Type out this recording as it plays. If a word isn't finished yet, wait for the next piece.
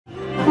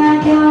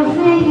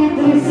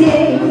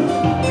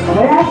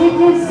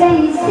радуйся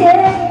и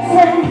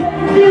сердце,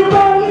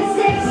 любовью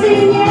всех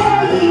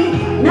сильней,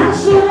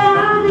 нашу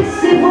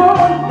радость и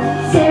боль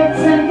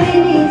сердцем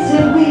примите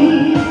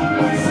вы.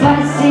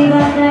 Спасибо,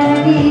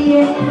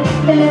 дорогие,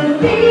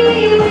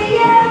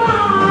 любимые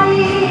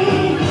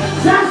мои,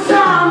 за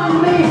самых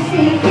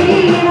близких и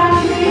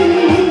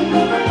родных.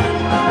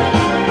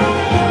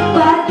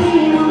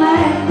 Покинул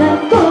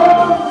этот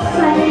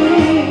остров,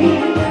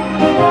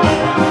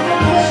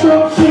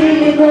 чтоб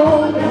жили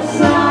долго с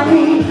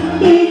нами,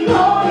 и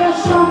горе,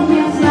 чтоб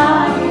не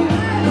знали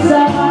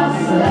за вас,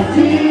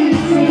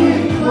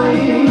 родители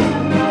мои.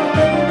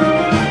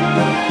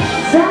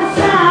 За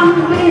самых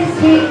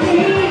близких и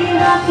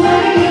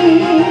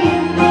родных.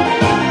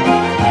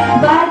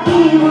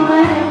 Покинул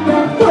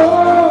этот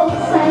остров,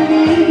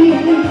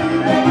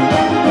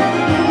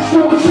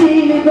 чтоб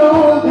жили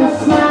долго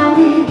с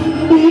нами,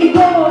 и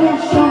горе,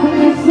 чтоб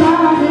не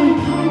знали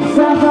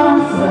за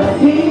вас,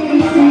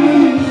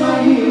 родители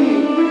мои.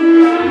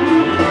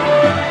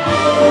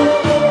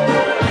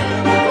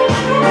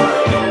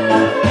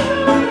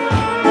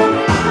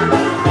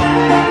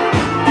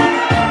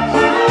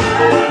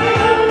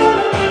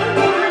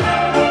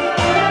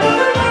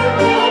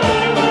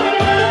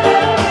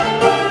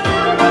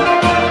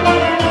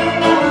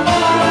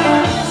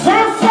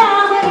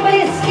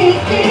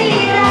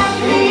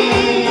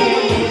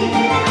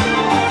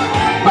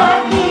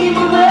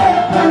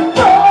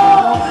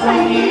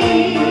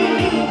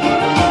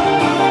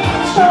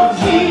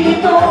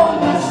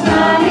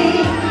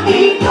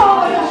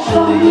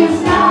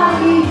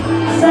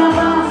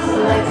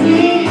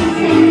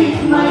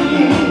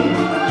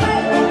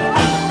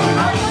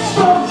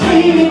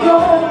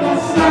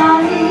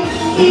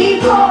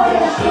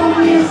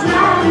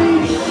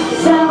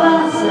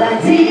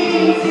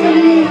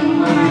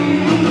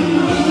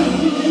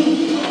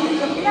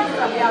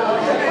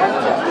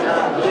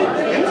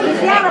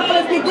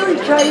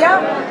 Ja,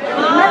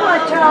 mella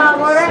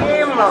ciavole,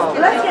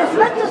 perché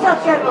smetto sa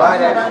che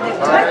cosa,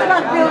 smetto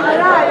la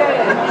pillolare,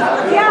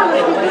 siamo di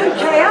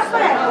dolce a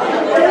me,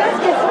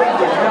 perché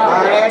smetto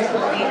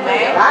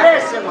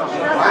Carissimo,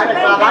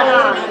 guarda la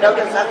banana,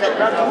 dove state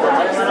pronto?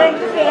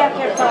 sempre a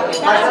che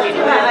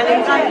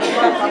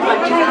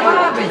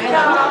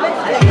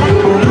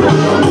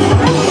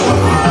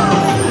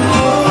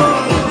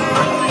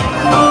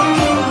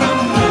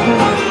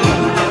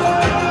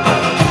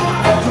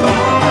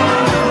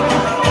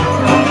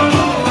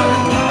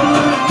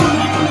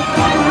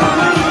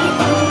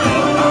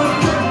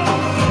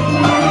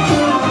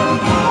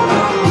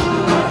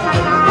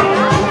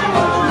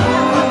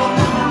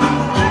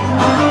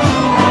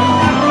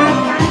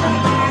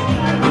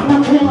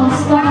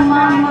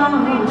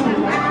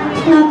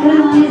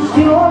накрыла не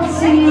ждет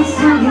семью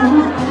свою,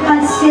 а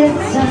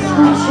сердце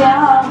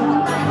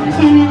скучало,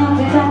 и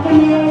минуты так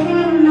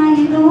медленно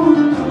идут,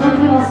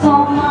 накрыла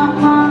сон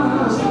мама,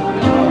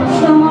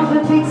 что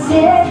может быть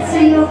сердце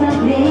ее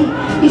добрей,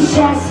 и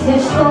счастье,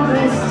 что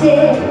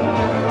блестит,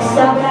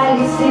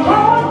 собрались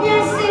сегодня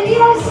с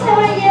семьей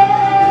своей.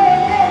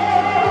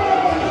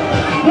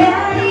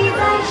 Горит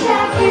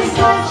очаг и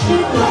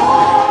значит,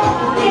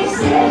 и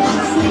все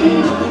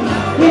счастливы,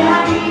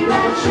 горит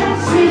очаг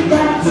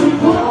всегда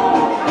тепло.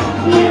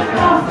 Мир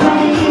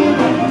повторим,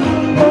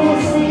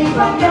 после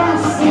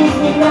погаснет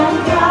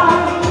никогда,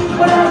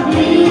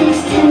 родные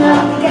стена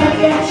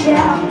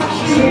горяча,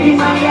 жили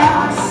моя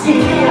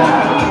семья.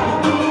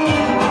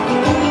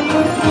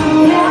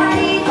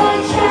 Горит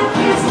очаг и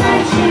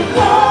значит,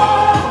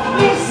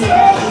 и все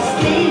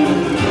счастливы,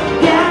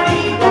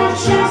 горит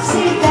очаг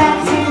всегда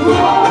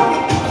тепло.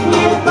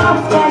 Мир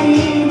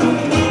повторим,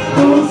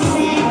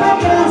 после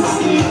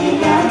погаснет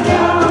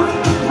никогда,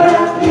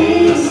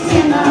 родные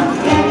стена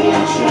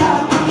горяча,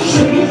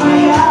 жили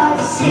моя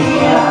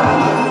семья.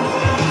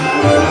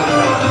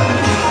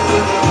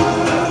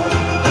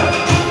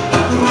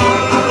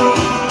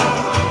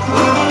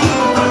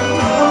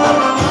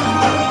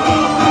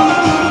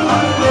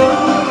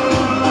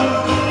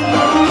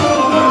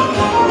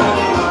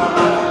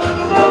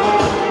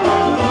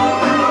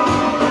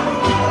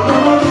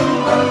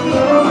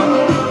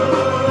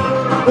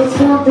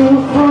 Смотрю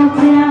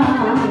фото,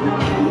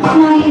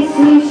 но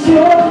если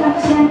еще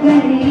очаг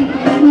горит,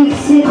 не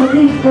все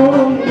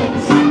помнят,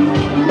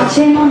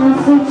 чему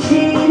нас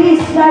учили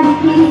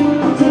старики,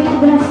 те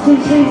мудрости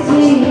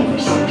жизни,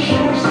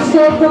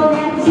 что твой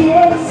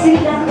отец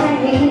всегда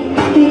хранит,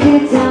 ты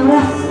детям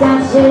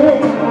расскажи,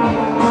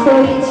 что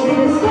и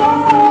через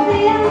годы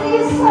они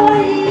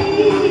свои.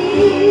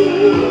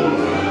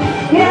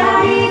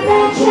 Горит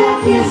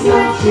очаг, и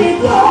значит,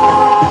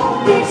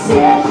 ты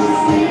все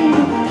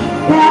счастливы.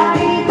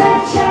 Горит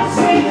очаг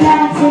всегда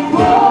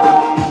тепло,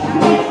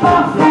 не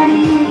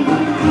повтори,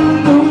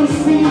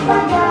 пусть не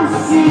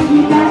погаснет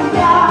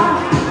никогда,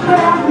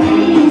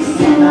 родные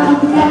стена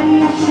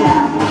горяча,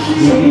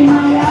 жили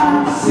моя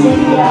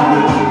семья.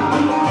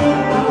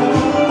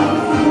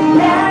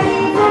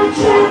 Горит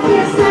очаг, и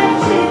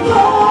значит,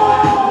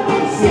 мы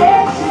все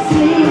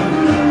счастливы,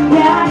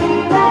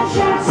 горит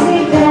очаг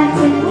всегда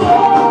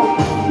тепло,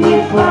 не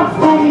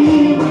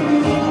повтори,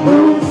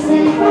 пусть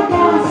не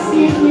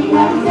погаснет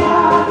никогда.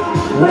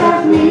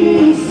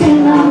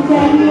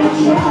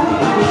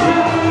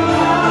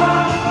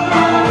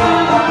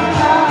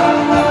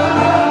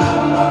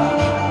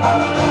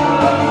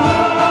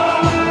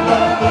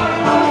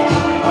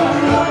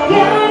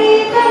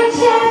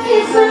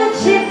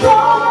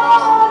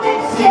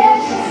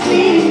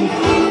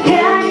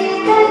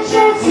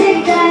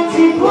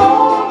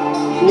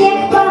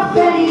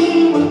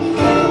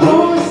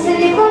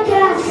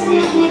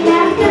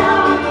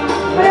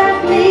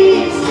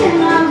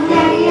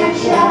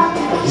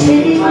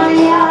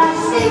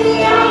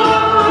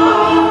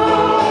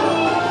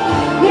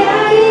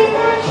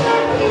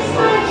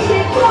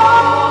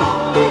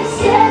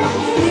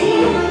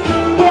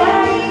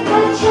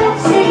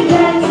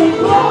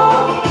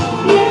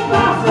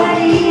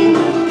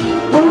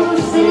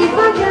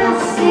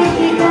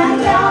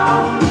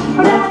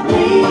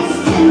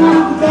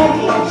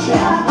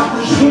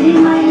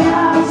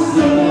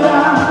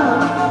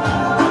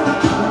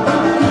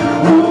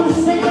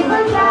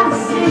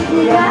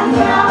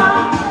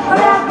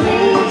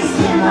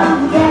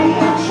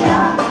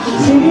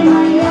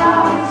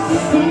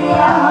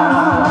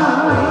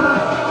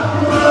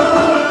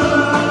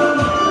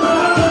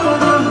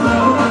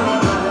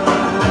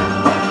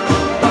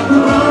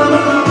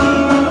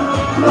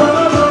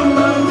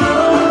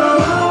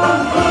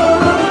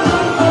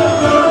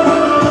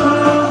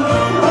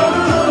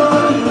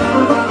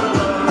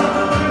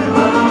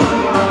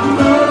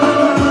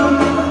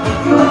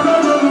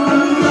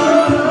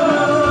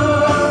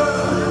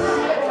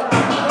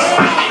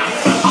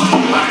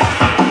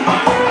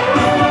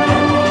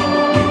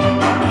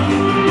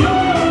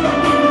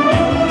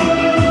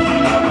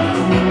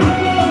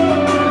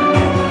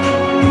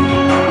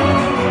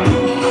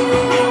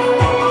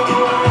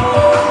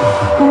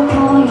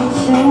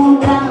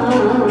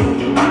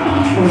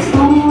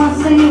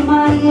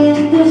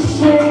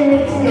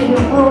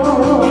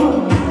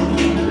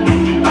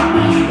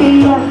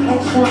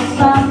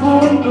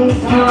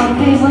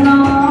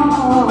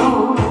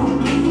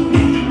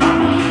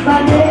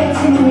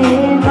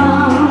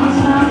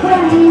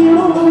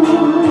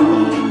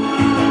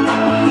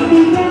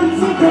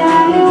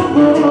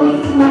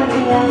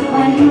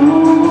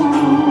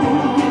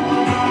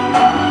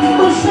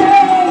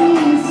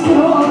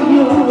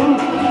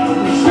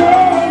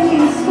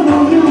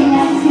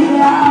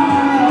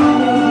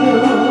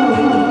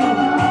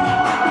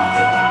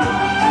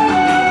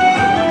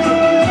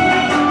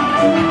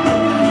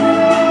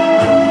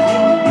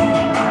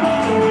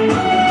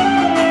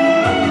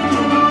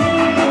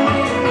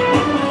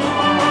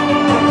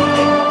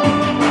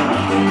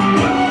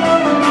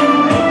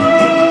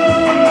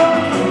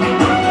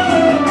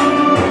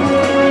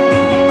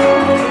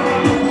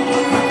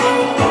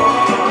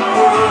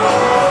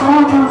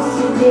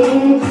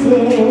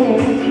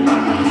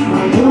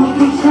 Мою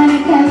печаль,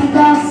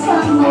 когда со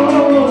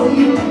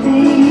мною ты,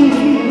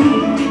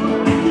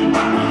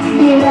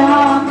 и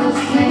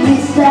радости не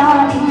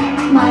стали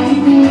мои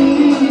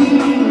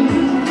дни.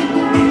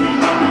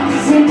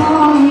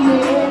 Зимой и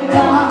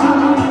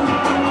летом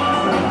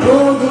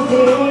проходит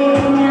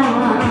время,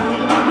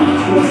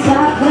 я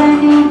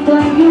сохраню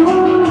твою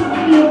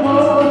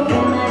любовь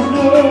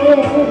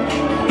навек.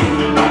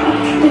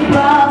 Ты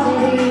правда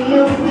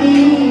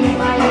любви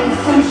моей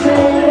суши,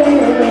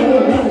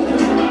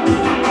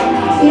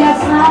 я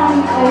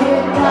знаю,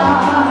 это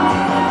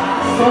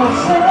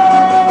суши.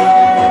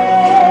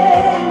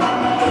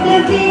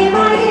 Любви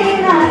моей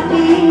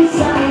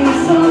написаны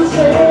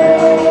суши,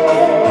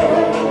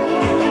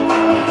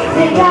 в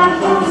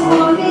каждом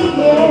слове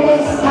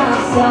есть на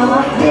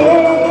самом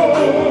деле.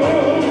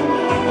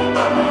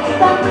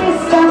 Так мы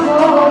с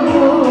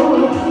тобою,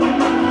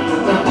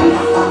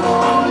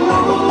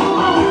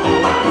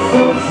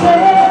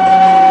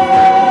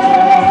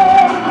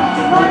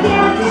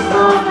 поверьте,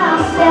 что нам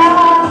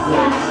связано в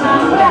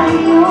нашем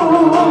раю.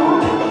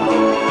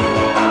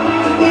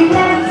 И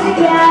для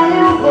тебя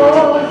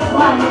любовь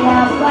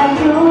моя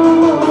пою.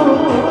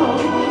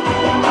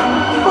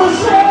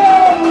 Уже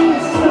не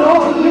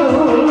скрою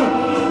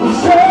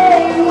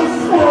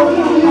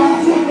я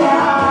тебя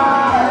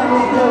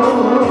люблю.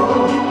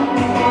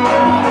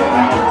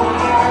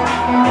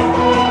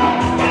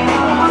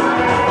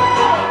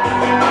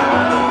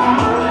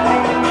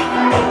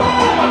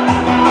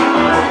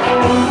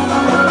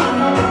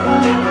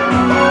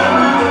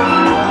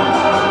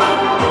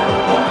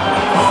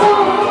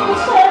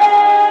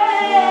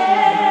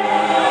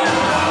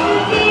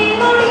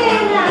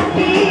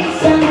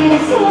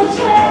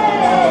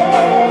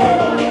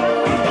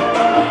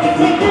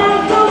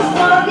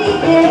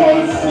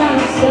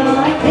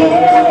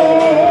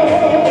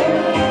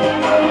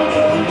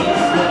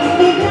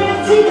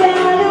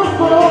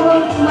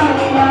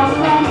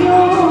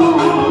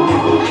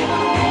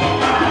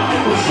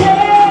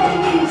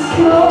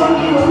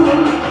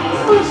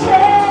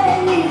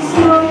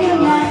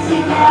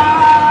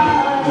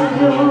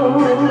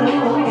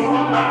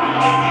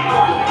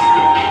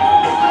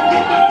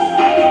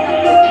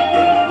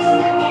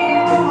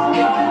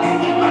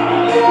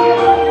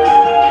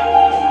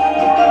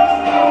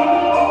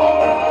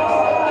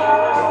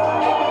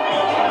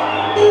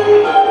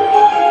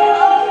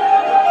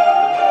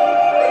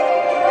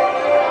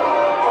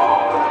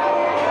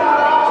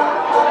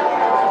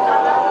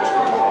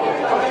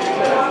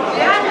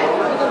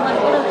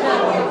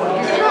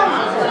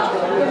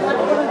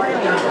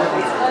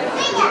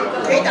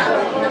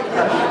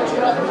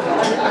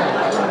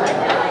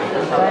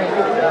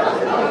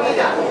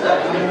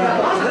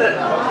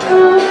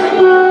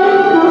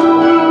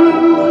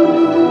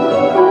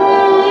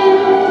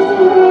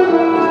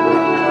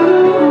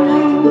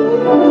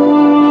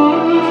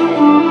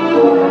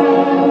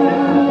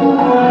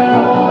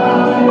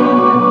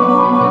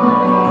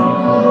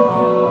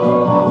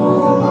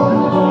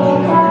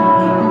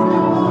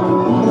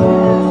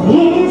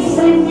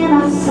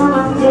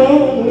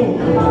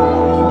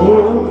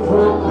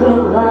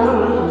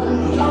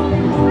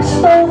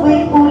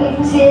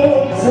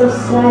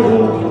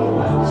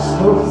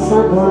 Что с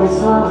собой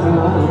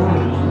звала,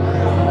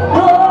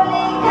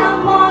 только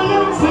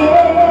мое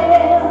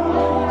тело,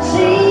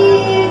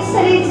 жить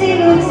среди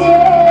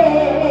людей,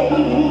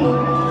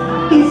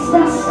 и с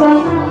тоской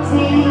на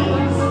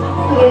птиц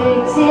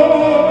прилететь.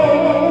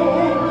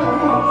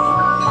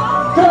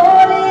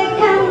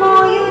 Только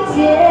мое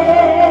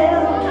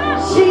тело,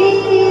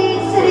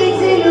 жить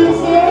среди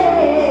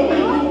людей,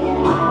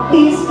 и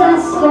с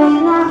тоской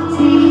на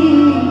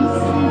птиц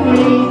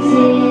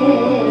прилететь.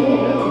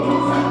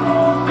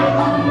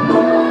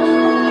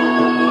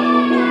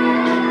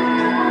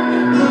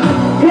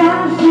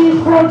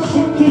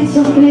 Хочет птицу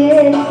в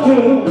клетке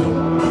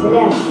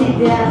для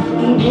себя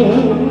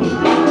иметь,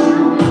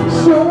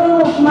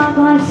 чтоб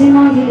могла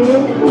зимой и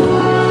летом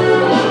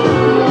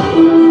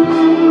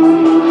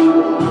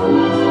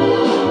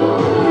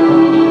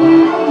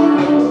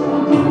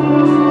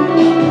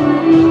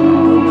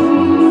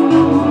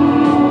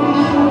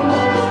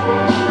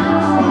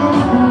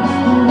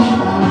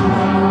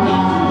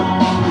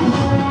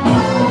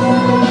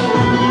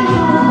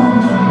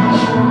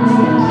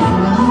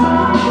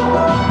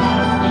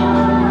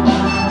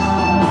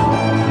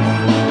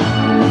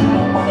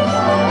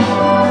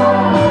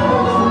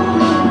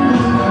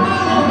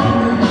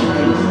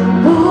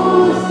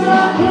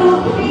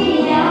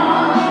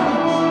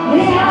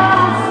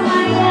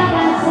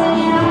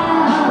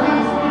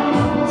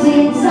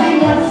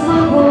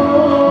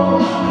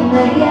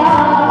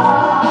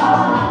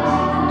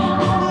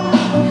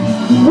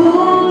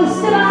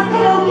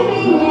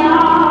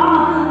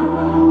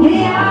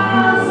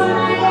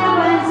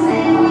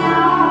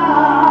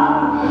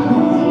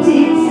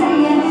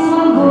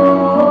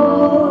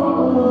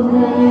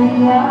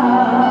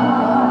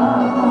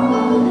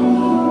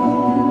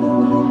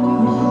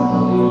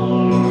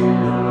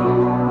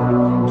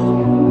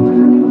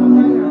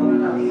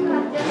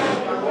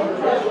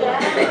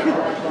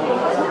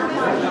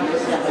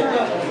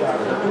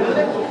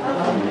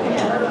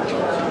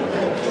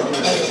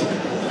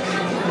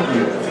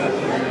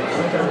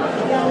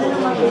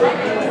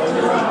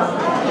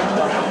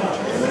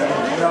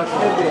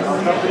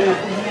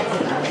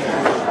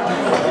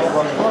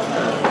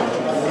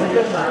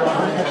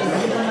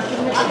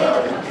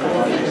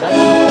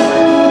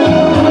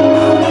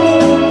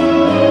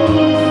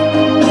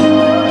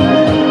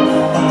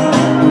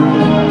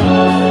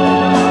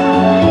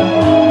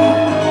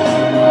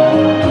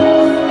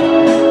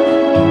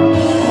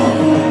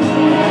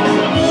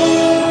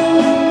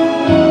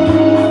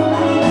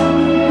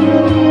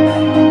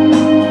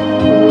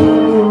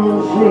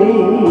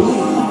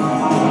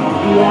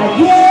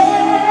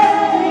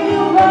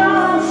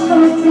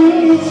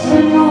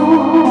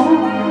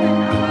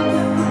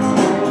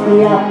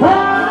Я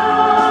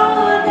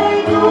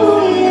подойду,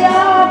 я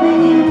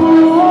обниму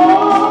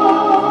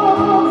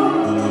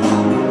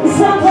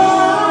за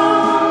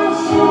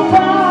вашу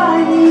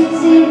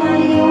память и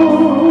мою,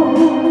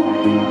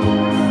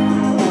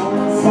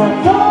 за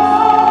то,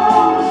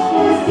 что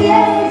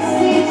здесь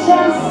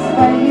сейчас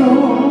стою,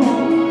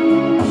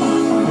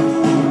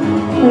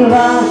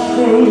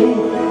 вашей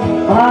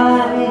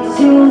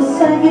памятью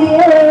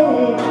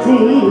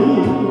согретый.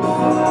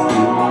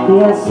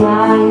 Я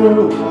знаю,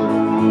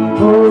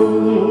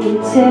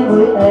 помните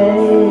вы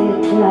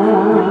это.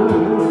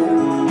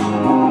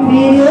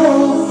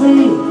 Березы,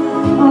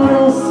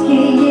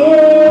 русские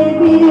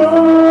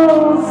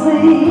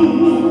березы,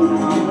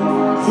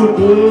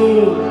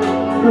 теперь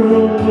вы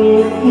мне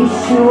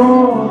еще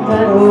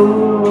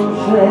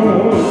дороже.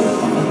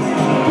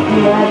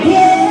 Я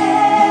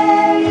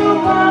верю в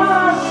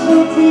вашу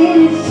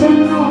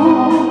тишину,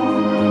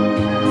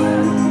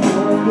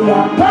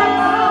 я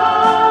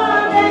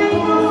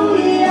подойду и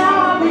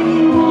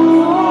обниму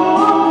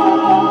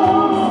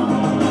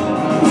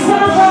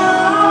за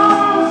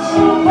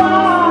вашу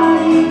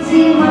память и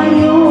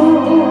мою,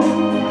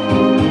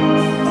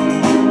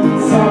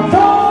 за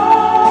то,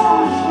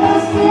 что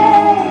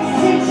здесь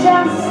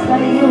сейчас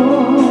стою.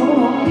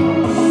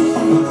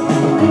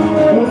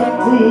 Это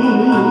ты,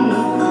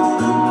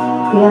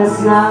 я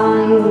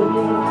знаю,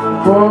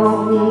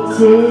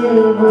 помните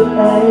вы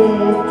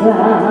это.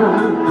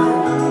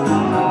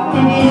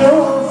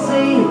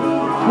 Березы,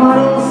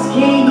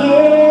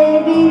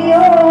 русские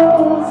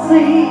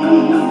березы,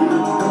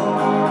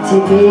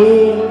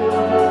 теперь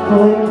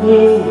вы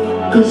мне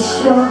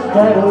еще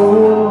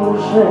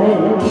дороже.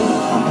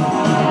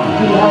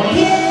 Я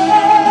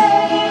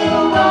верю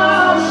в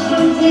вашу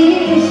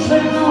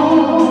тишину,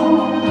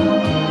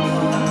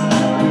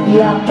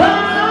 я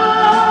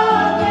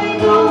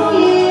подойду и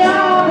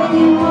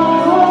обниму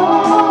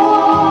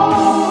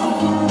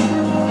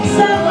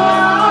за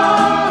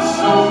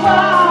вашу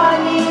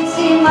память и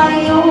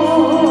мою,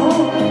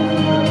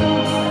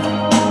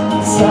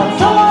 за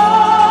то,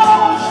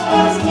 что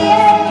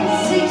здесь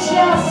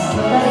сейчас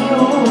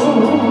стою.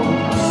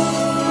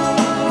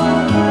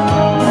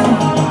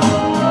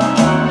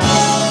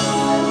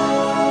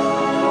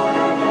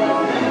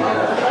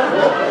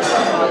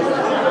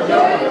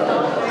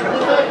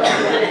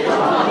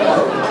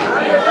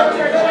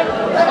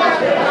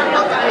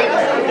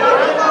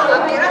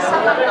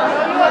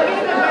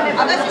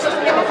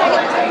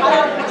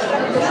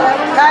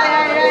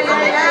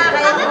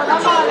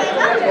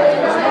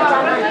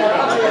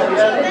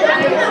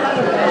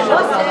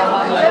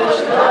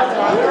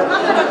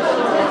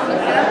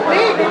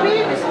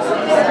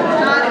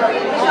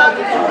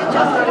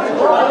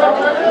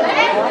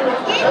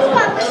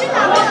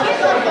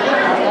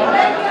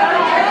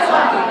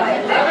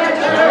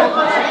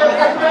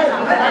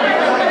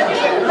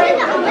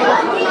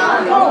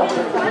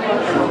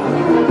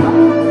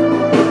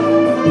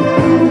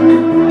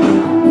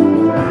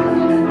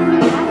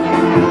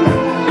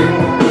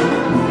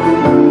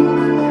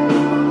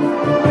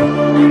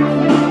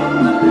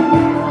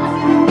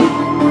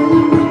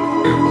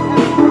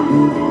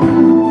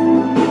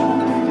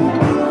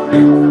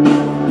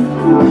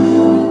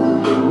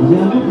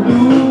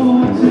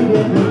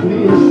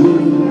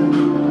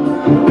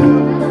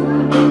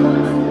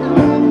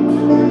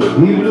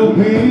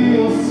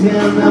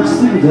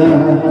 Навсегда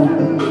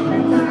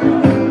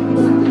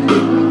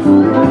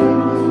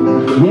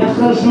я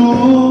хожу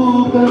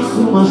как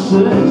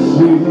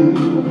сумасшедший,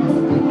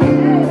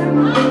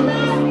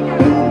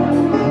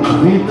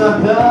 ведь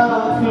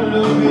так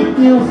любить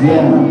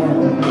нельзя,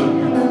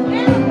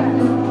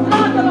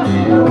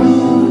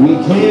 и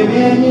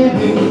тебе не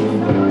быть,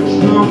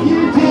 что не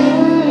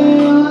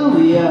делал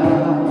я,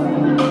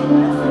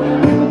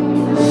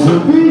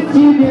 забыть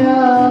тебя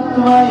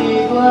твои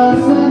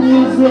глаза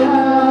нельзя.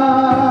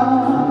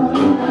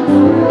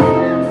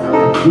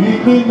 И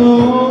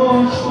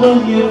клянусь, что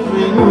нет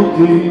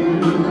минуты,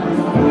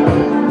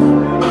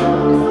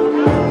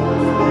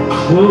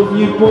 чтоб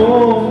не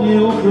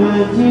помнил про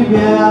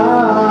тебя.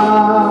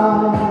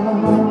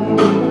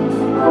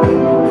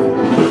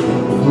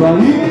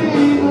 Твои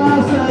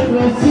глаза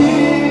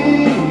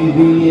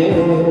красивее,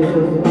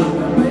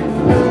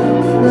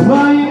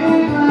 твои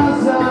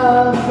глаза,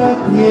 как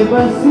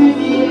небо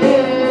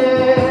синее.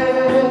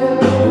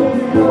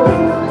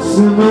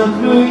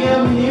 Смотрю я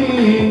в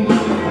них,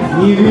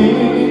 не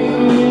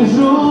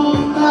вижу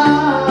дна,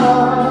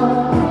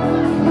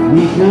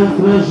 их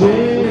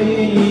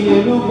отражение,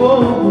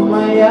 любовь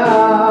моя.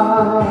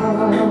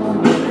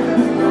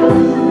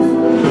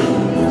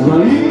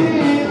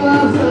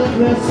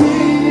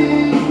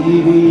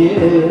 красивее.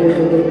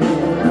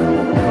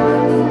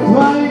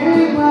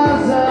 Твои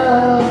глаза,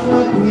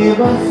 как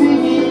небо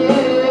синее.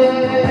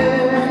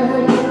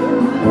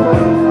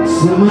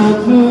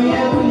 Смотрю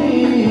я в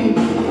них,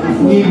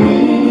 не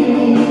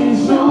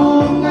вижу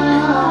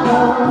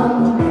нам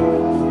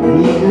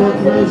их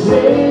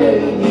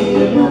отражение,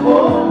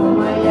 любовь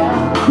моя.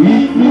 И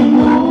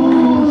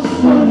клянусь,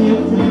 что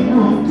нет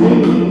минуты,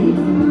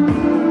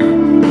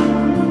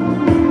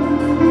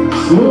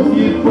 что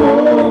не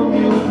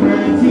помню про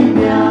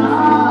тебя.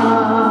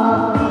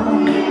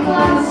 И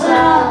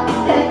глаза,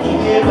 как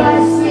небо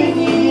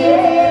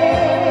синее.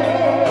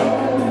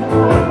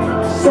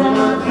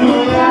 Смотрю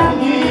я в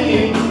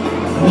них,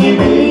 не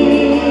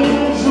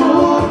вижу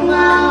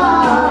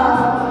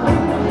дна,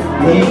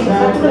 их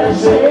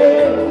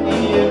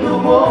отражение,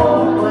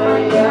 любовь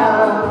моя.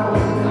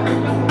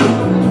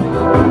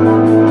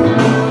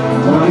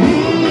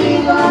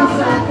 Твои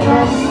глаза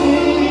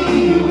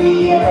красивее.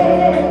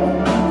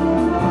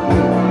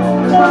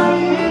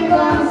 Твои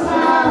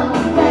глаза,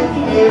 как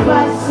небо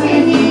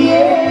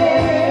синее.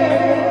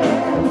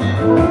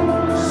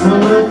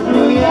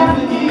 Смотрю я в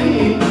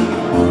них,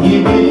 не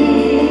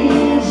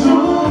вижу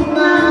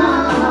дна,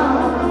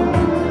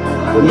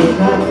 их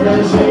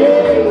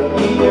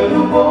отражение,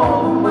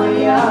 любовь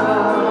моя.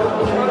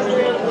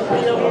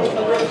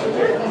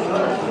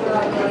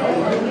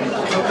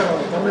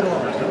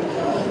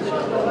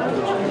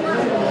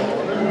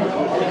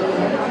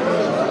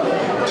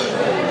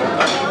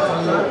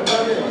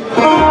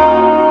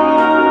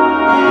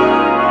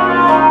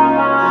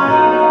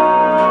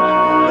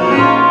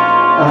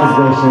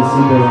 Дальше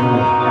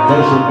Sidonija,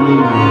 дальше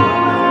племя.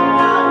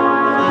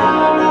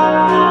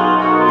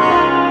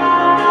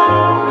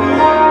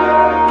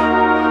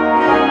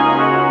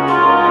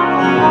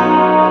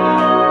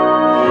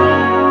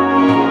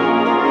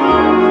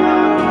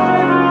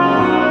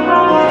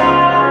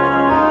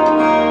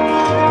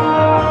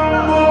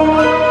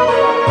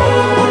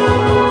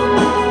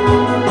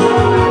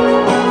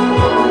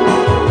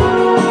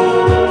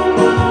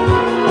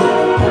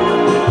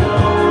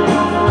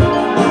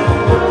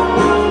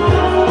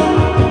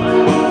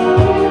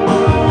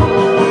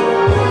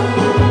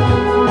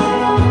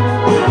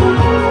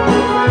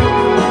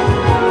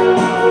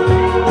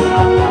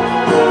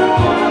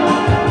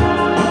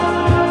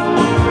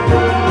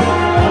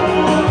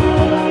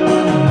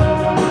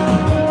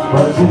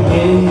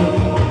 Потемнеет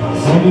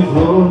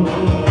залегло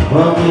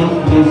во мне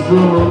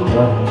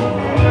безумно,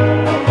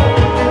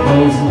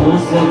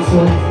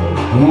 произносятся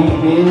и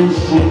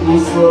вещи, и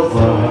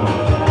слова.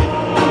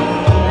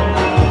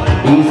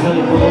 Из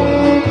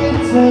альбома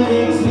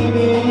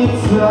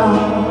изменится,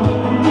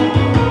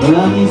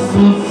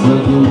 пронесутся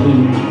губы,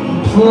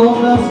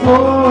 словно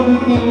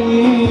сборки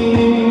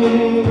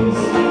вниз.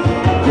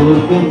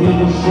 Только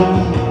душа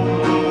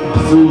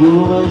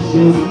снова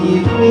жизни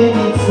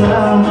пленится.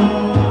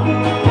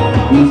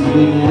 Из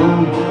меня,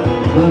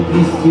 как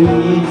из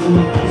темницы,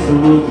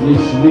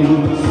 смотришь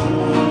вниз.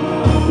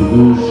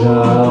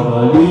 Душа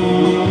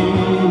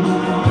болит,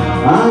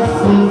 а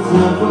сердце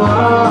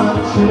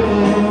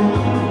плачет,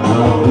 а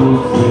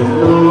путь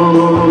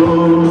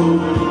земной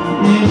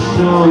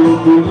еще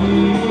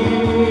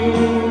пылит.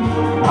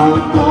 А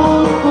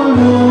тот, кто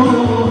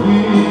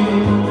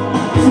любит,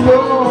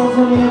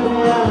 слезы не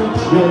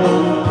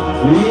прячет,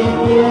 ведь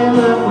не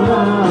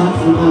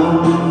напрасно.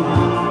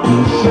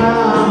 Душа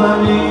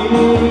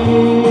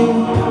болит,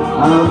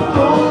 а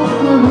тот,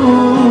 кто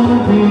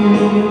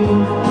любит,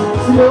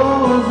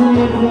 слезы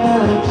не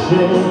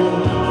прячет,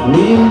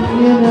 ведь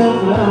не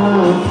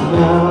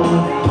напрасно.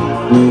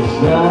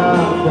 Душа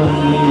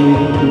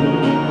болит.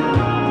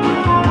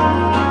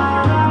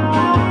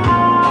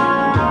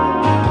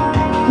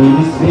 То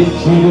ли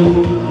свечи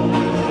льют,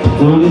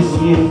 то ли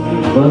снег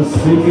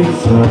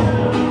посыпется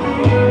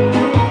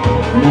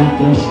на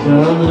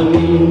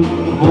каштановые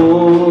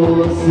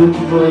волосы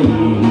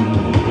твои.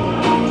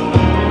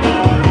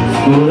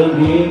 Скоро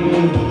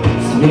время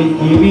свет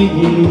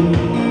невидимый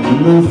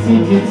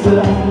насытится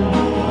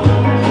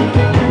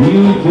и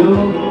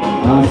уйдет,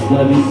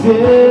 оставив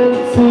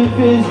сердце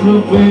без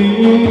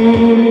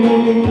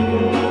любви.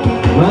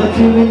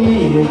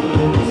 Потемнеет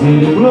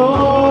серебро,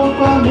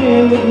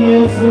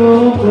 померкнет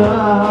звука,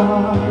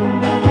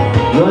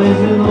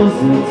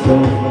 разносятся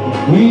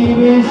и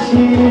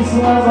вещи, и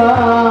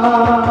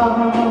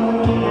слова.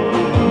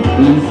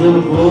 Из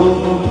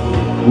альбома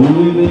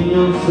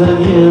улыбнется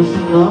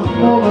нежно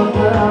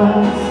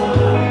молодость,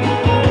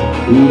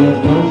 и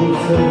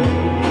окажется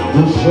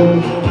душа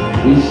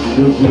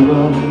еще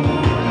жива.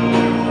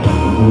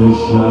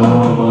 Душа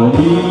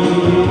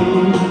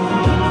болит,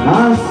 а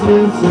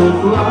сердце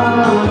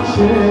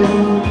плачет,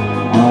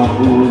 а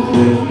пусть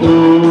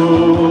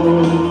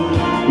земной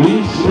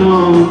еще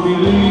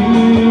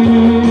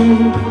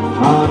пылит.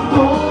 А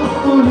тот,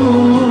 кто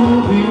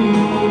любит,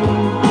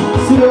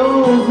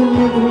 слезы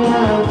не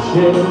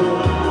прячет,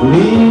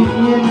 ведь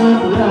не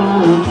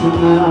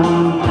напрасно.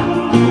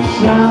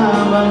 Душа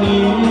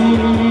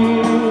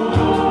болит,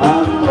 а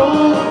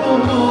тот, кто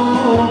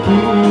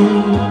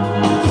любит,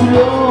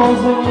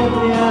 слезы не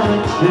прячет.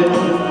 плачет,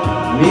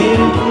 мир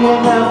не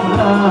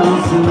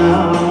напрасно.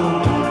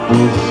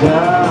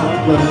 Душа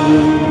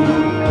болит,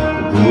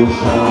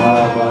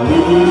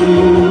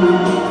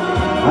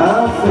 а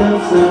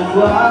сердце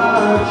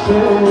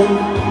плачет,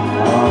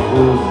 а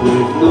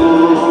воздух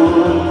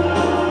вновь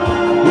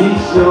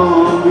еще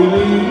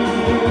белит,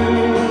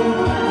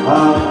 а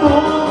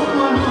тот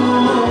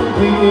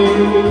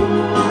любит,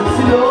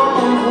 слез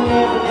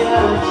не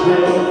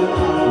прячет,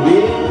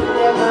 ведь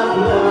не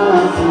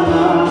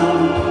напрасно.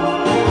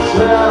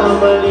 Душа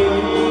болит,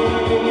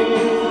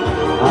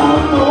 а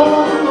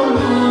тот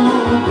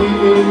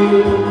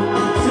любит,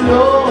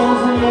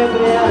 слез не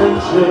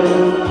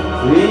прячет,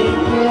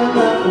 ведь не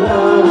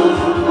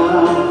напрасно.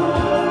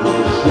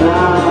 Душа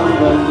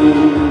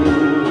болит.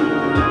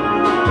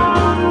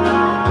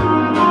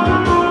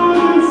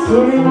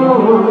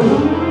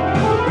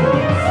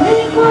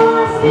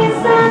 Светлая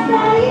звезда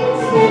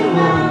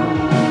таинственна,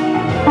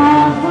 а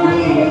в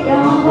твоей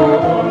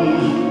голове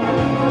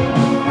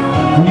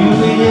Ты у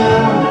меня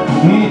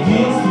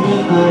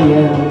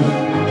единственная,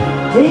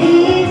 ты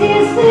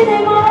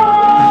единственный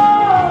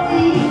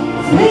мой.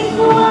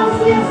 Светлая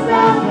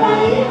звезда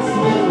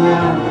таинственна,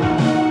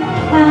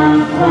 а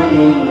в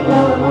твоей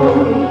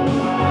голове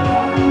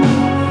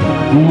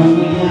ты у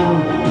меня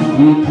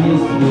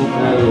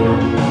единственная,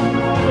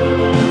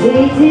 ты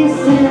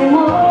единственный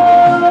мой.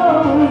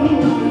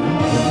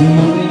 ты у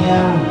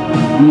меня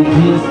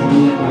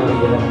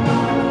единственная.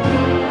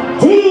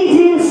 Ты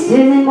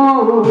единственный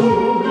мой.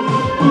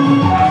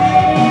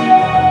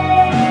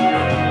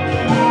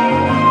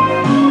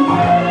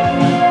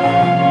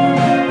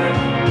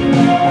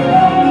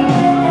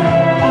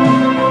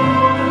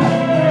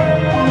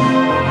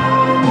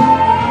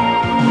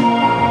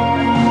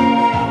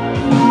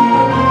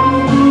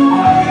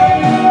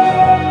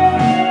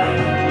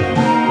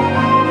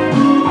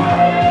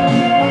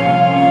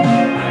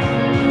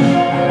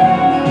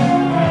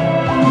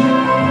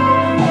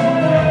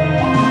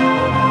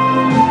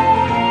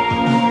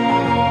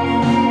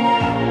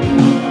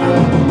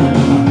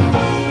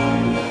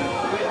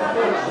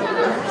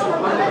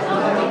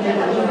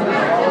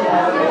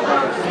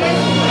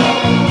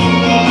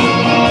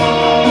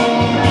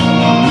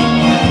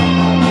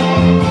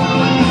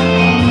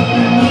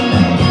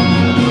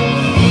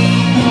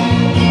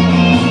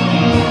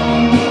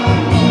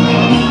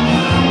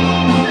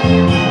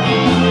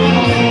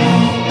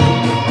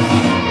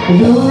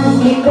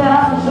 Юность не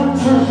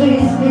кажется,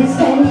 жизнь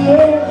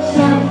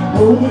бесконечна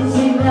будет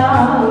всегда.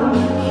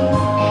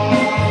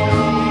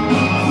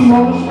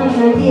 Можно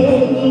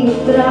мгновение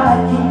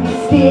тратить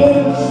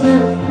беспечно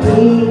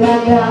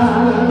никогда.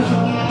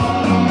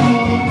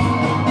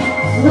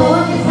 Но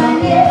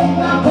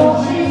незаметно пол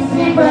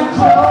жизни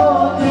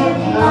проходит,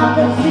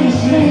 надо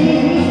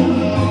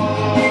спешить.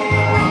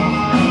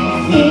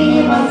 И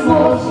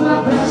невозможно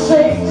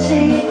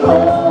прошедшие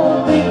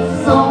годы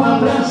снова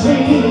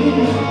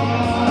прожить.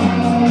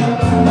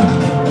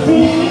 Ты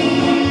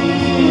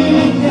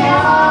меня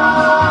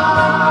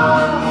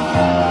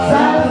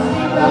за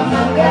разбитым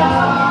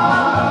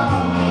ногам,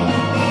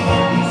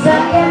 за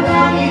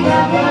годами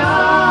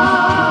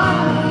годам.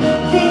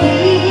 Ты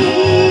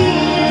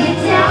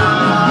меня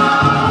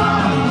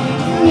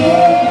не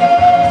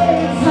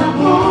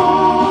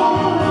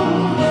забудь,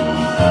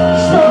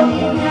 что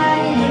меня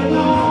не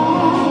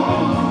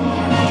вернуть,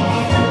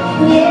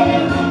 не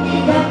вернуть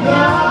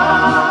никогда.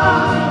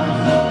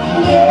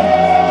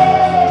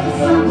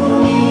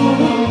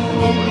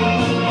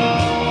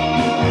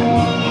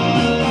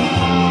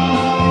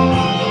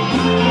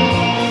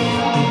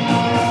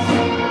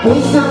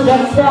 Пусть нам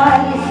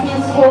достались не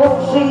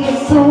схожие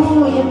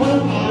судьбы,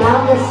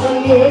 надо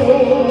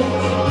суметь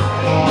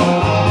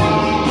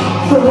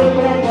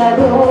выбрать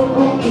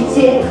дорогу и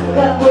тех,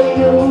 кого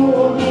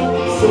любит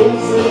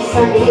сердце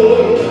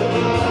согреть.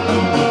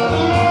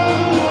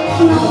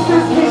 Нужно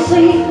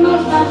спешить,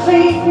 нужно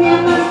жить мне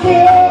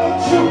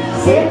навстречу,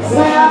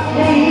 сердце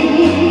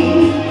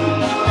открыть.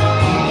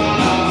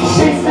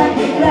 Жизнь так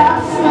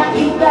прекрасна и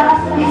так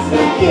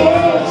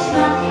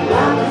бесконечна,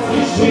 надо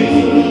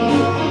спешить.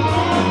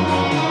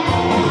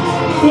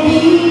 Ты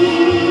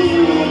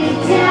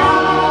летя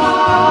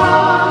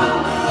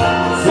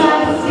за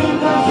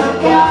рассветом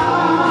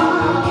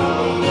закат,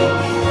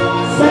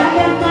 за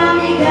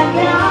годами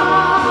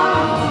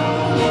годам.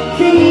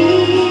 Ты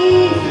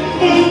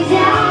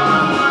летя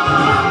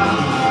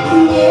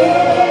не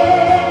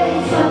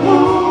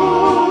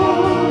забудь,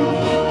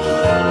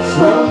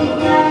 что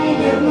меня не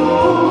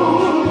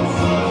вернуть,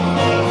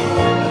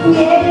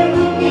 не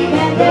вернуть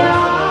никогда.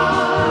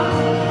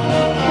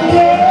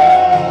 Не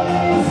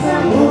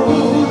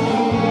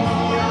забудь.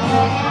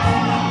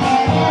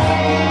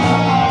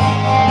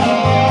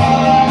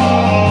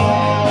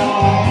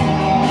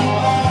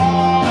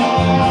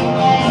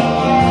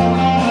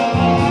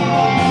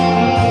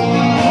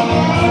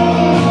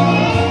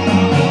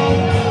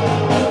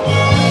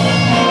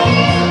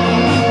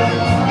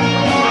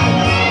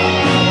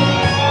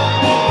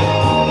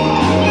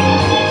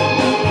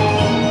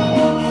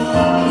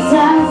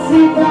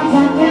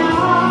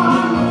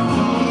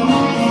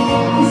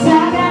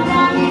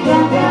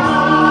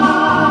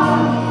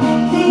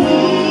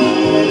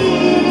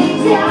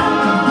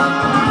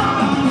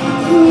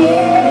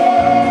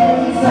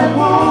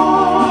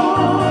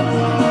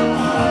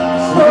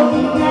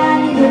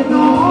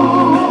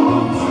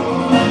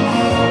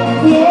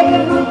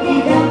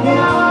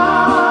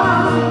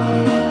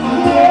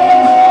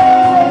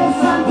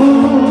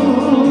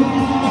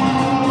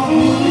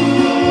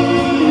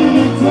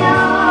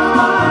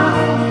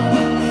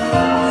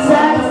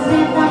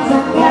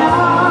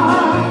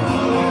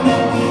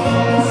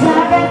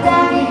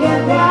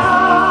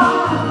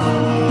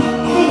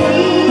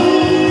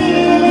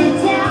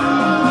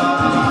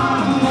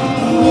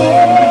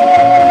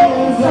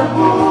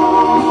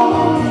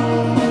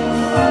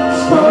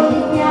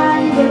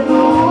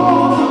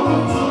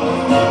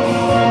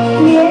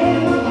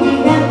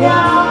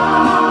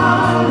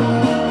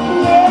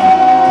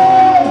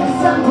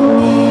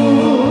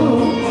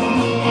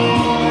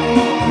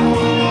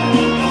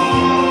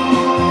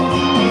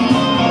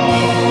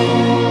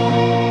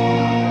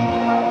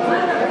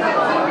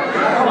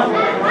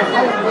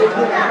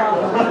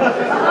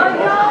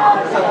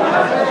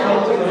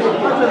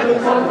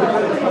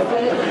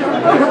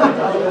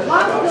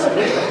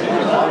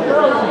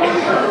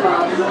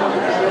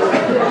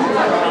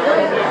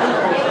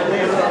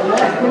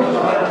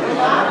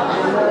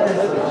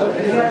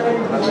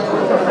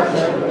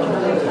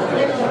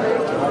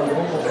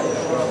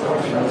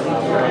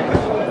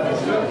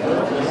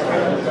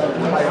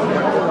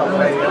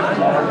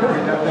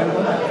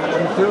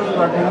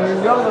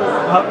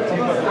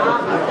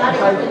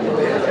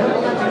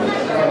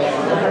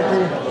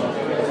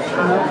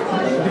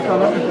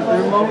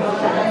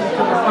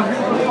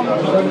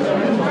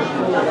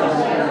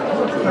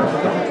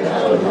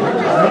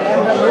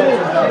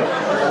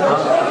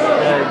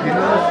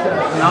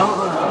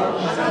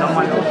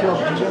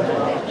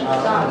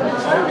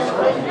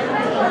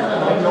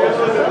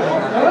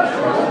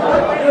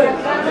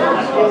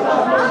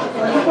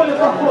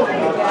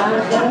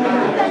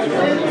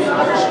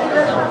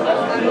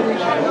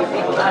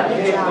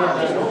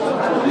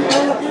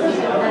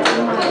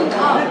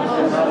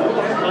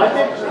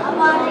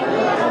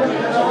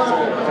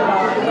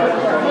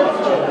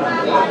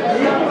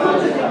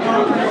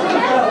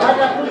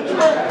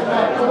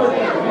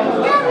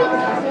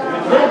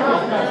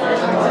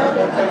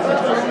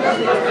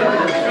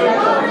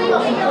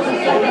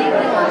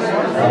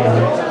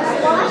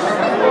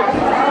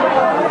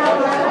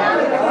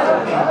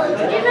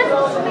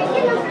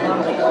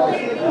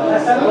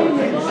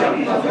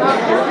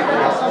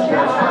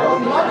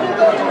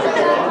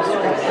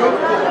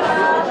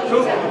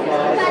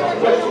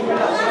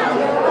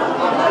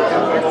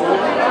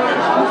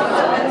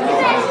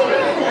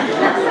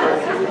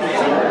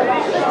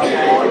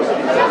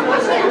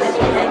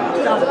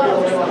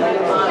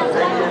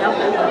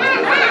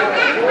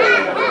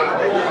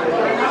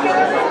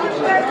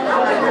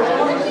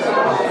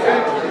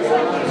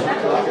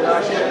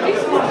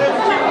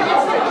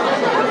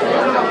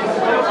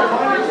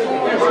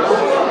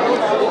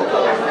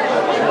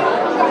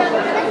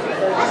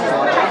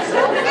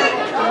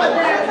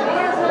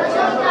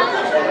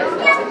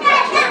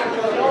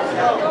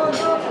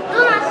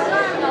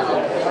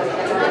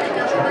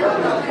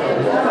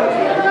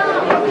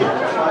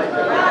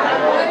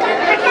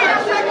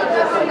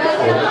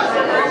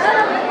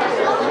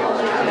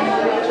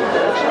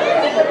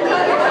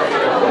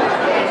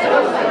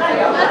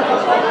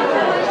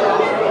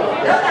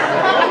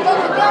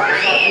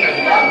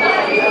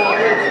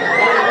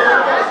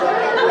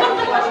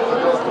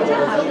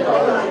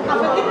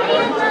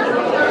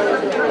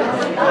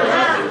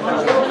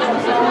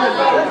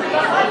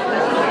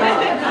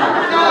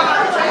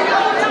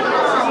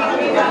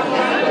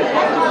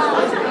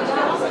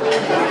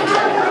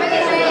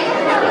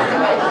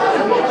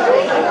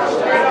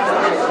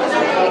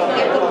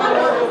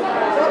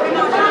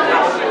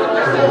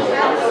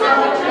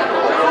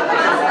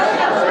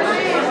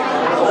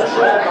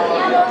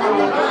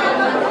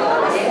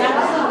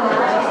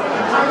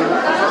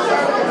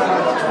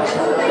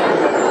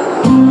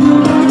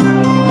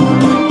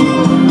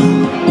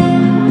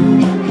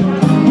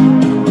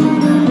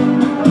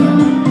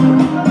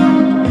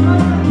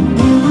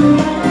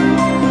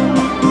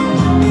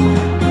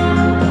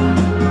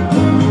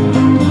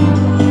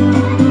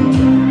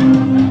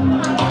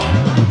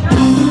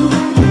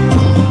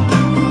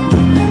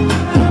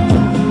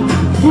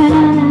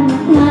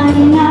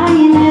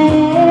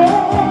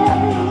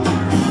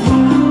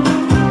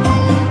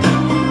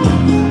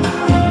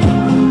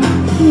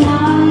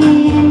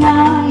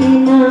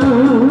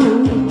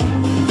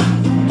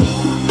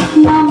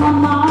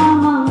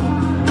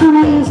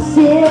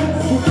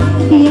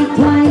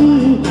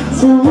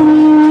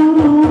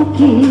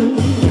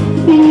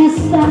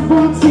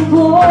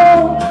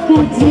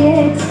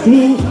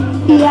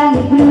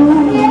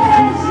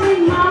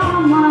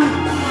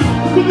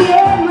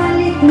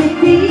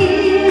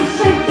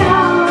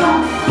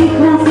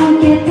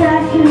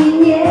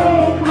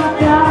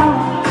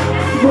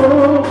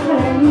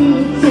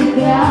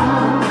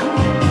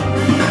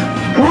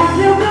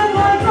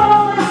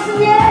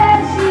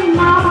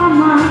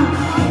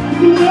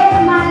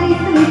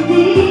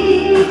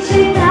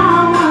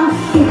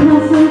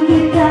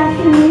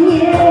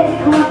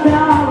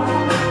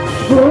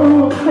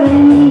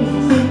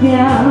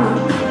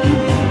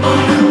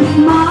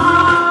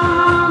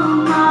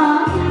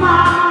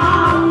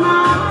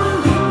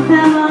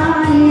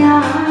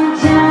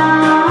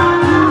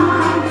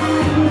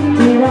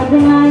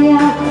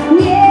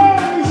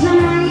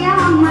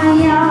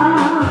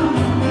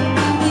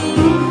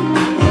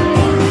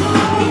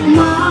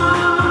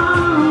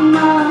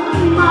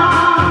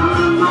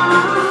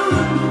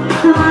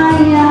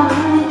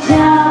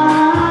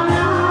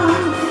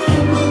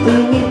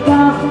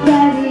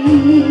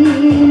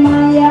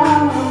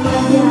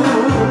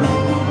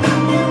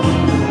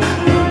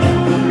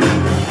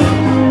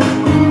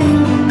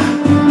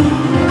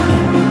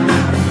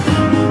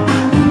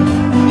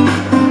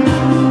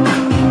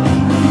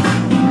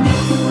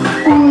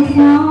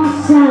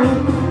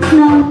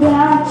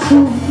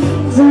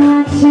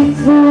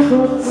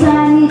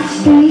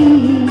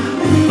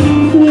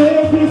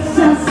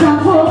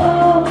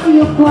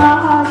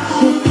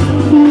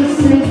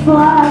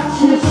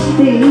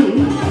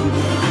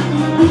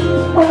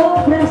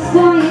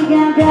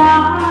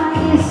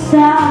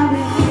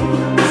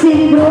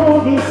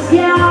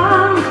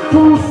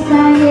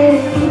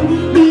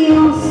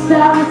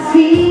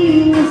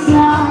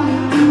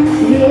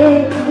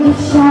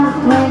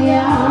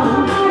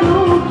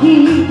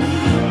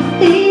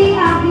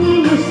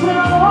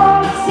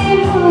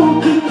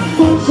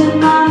 Лучше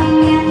маме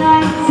не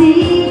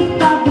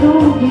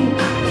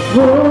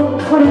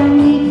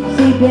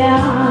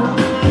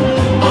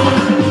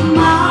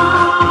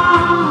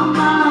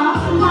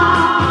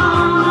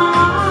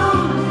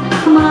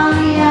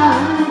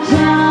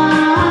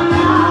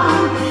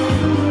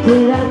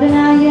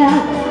родная,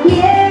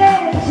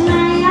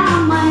 вечная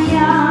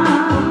моя.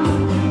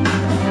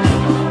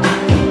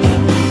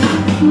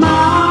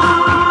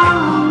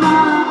 Мама,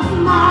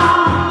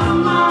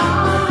 мама,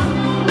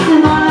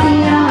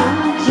 моя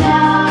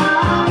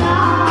Джана,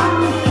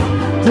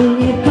 ты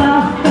не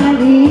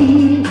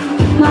повтори,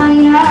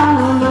 моя,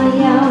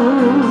 моя,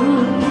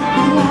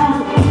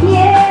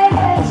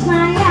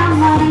 вечная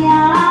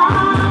моя.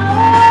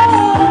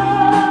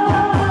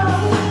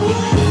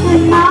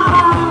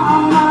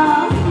 Мама,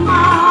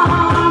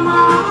 мама,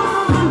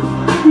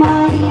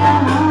 моя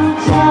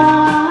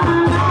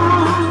Джана,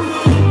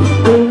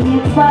 ты не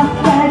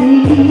повтори,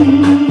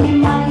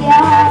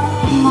 моя,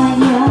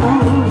 моя.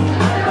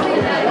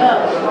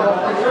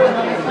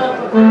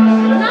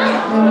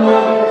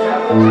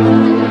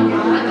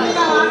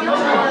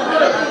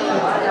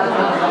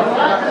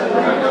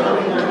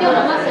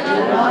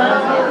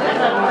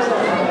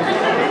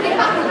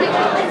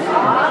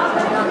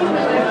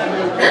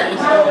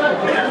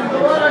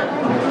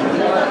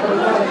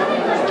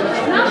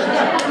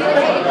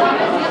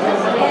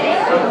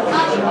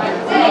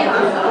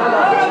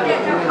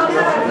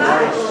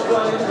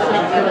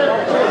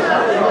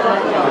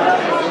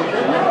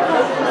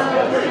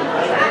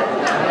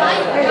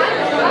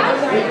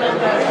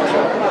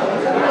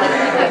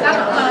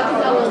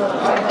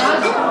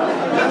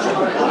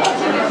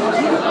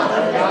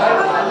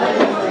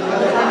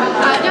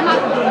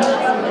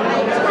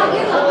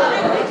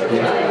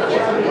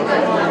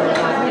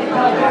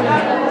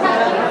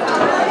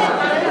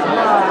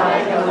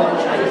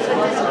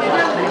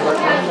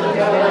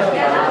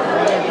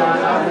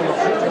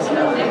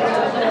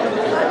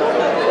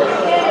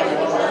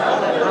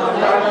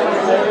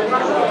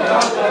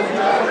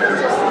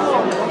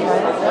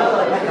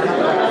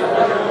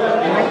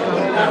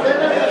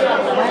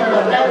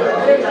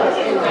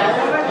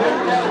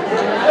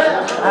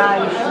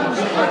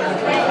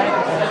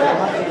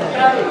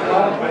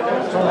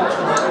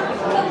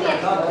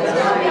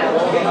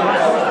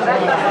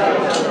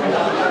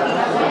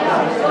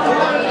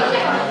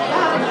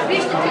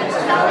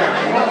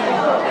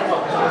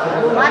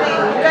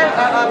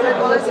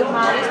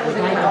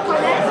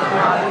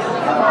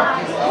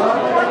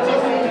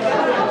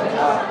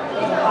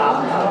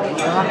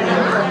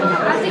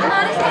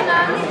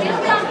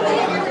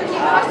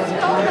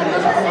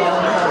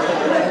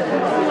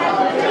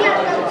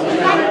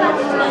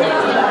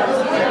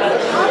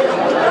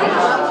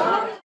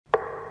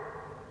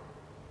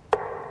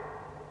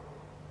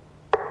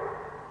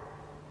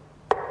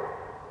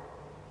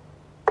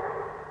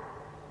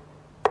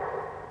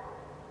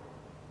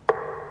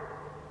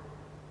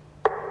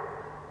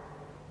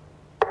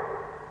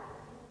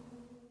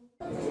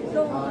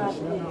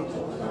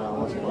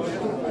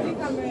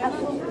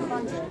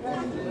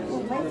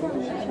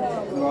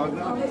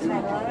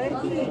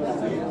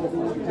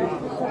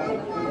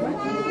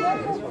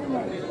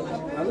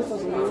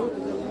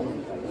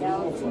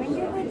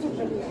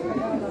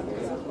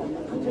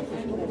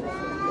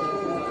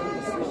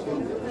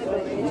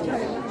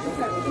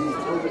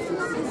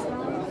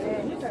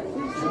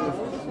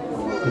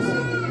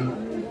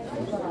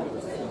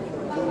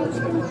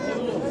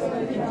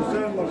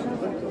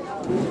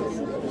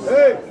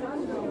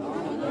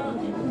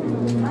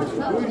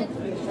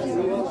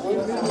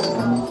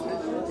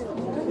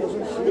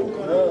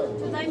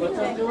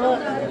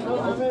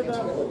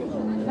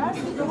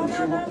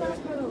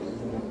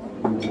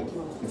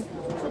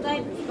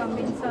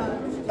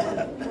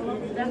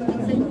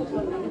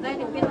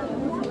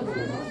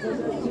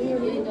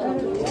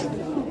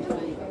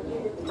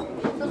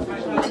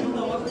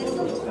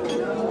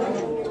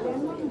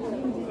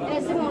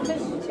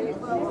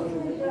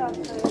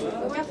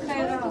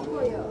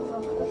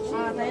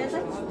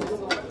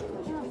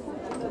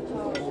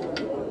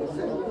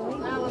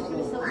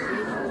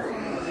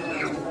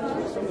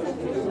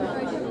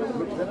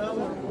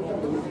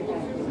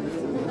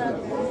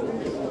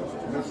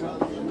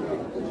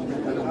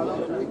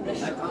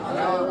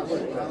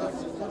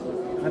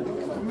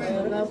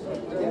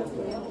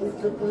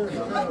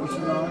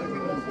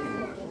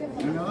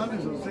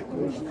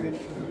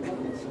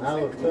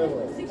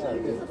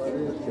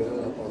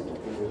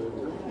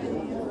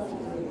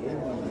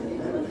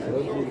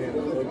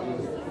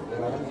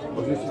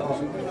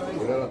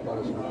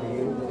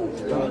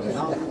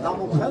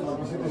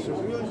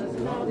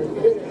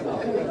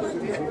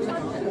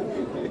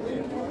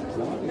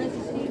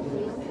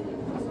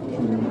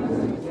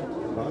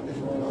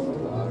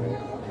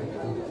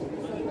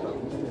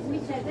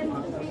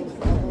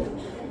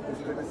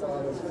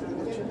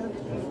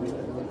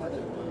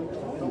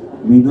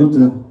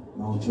 Минута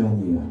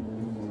молчания.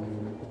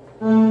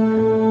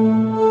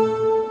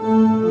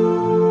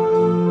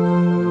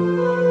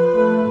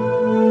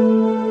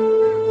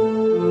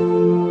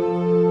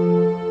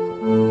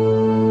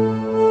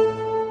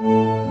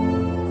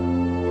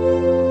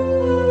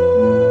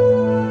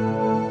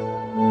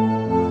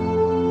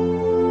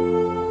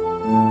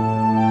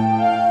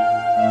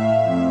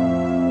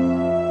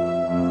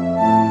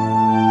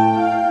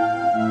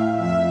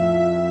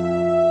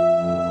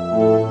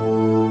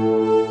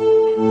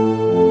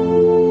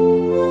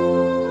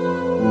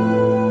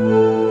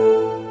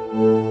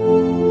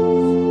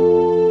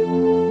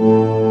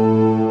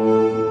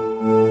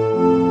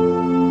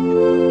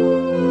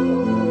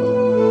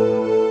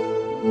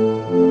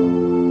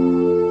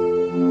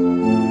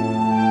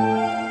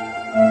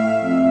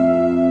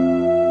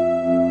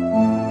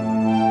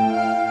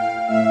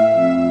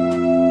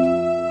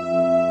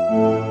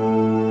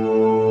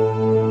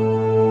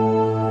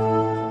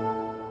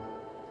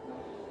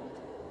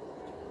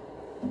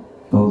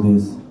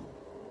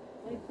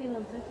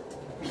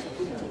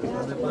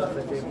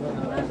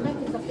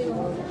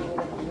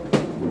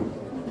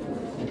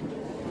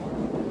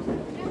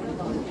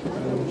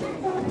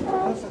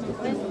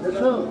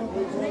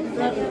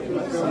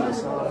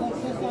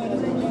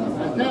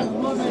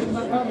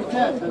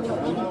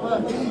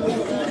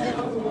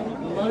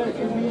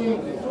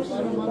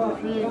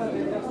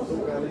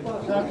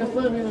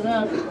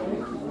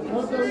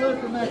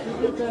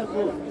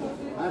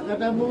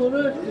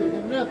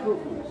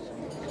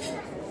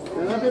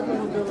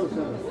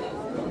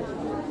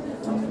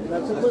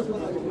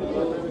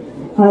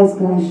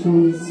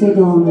 Aizgājušai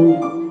Sidonai,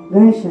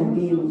 gaišai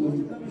piemiņai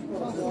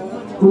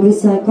un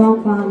visai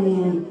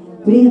kompānijai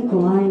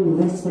prieku, laimi,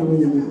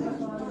 veselību.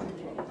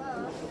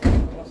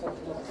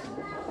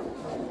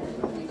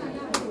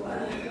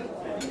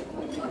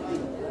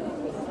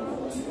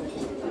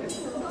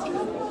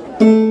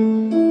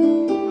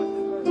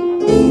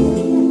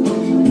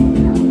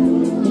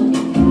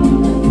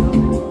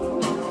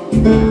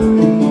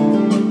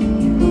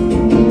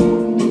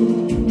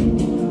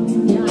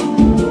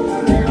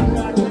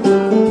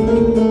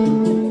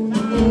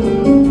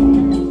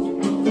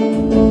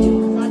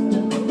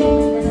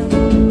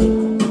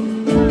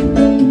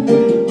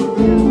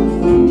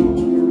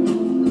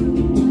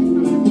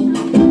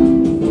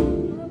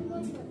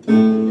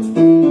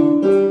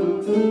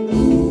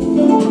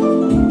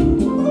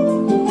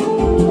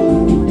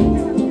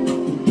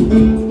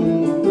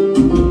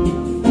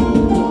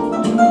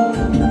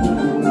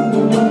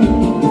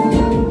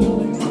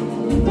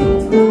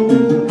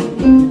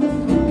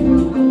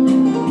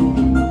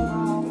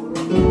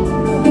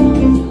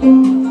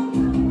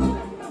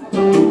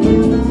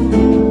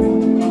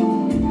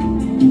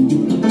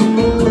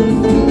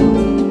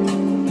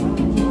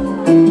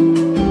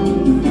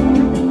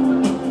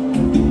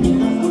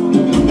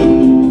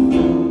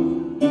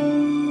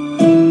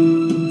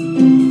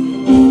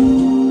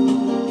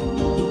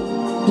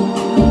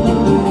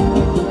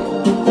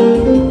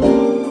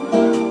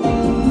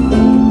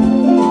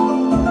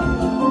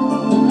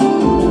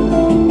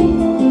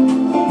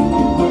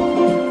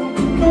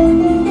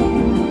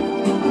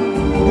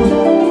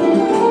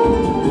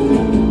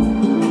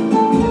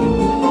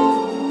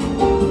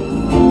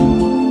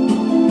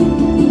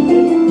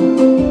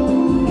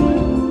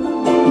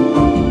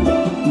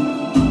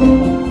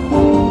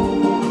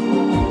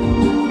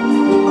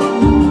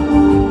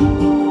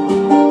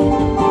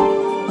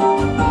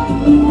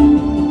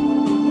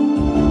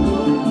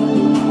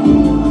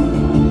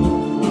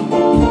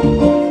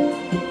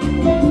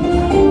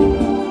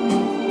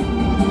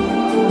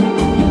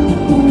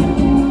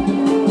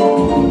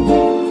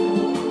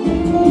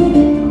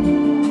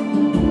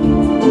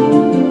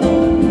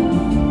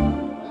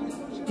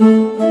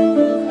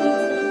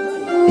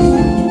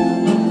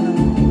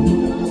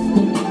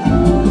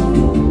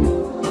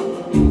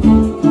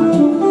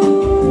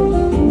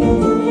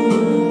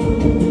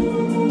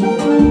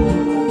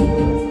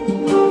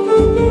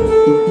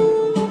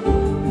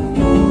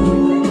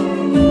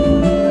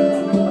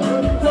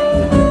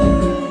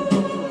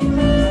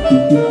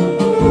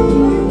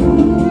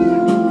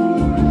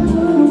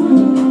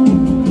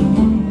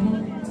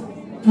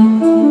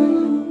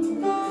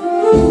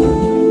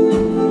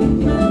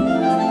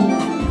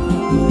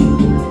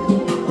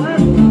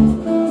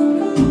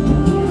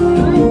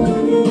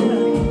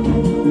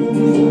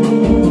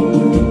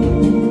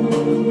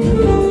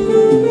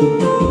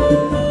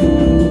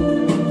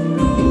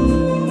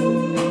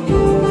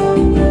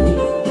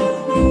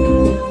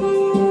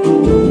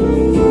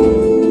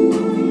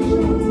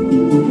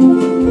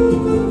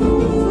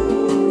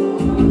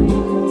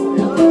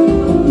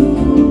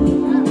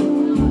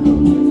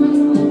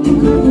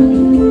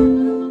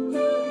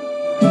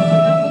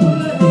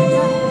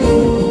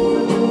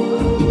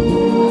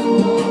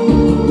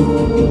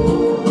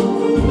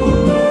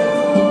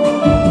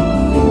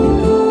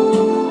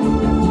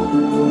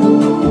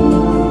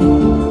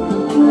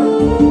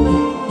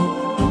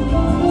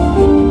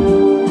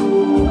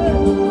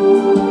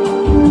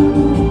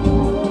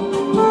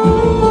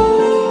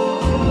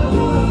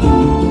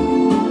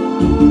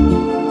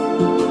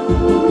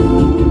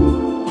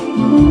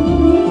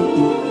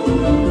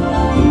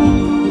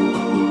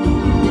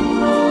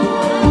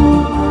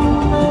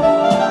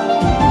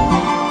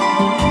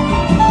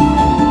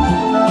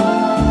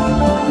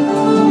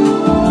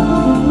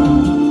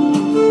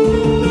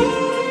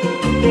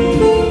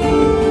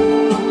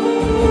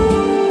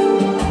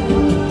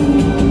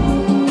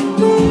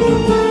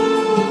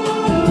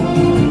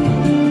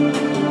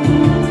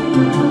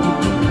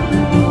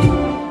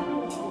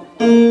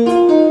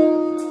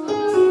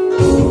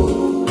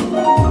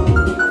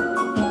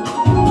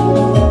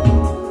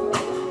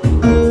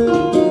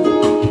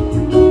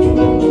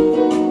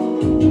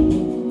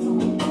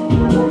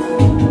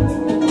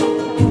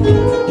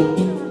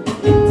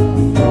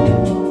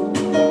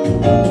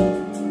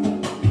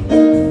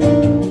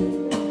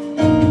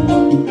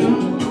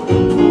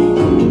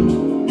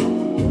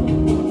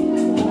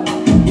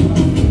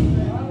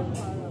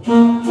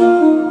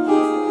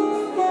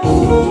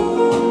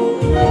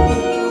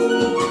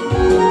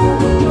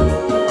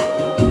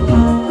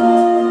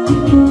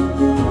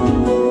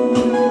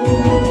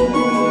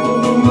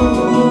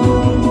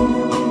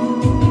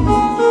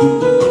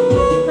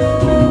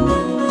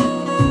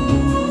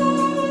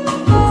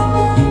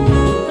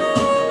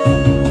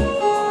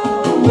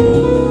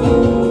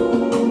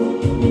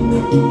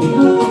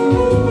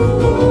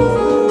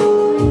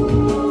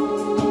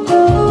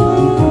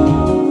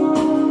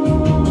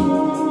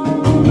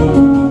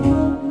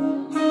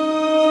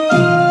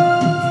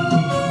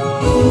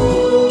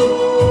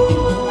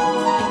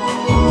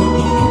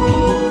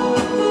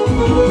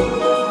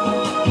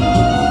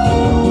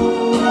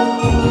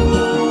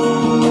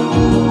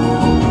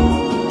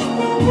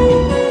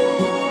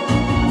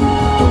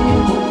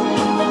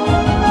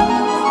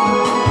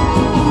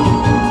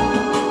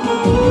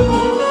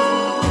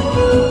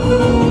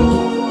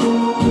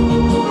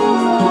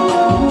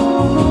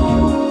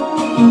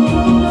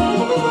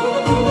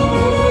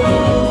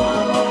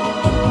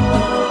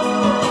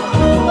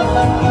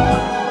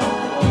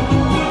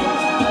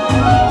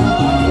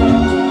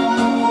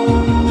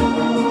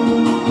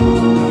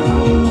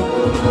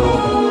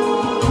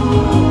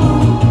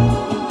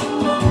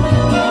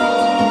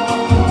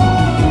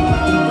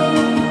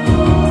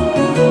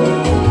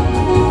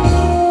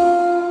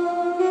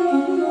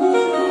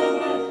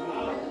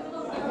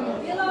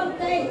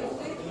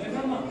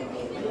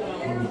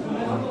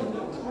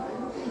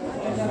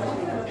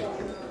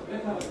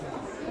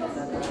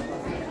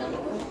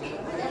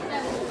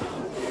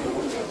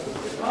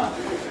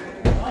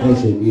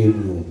 Daļai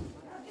piemiņai.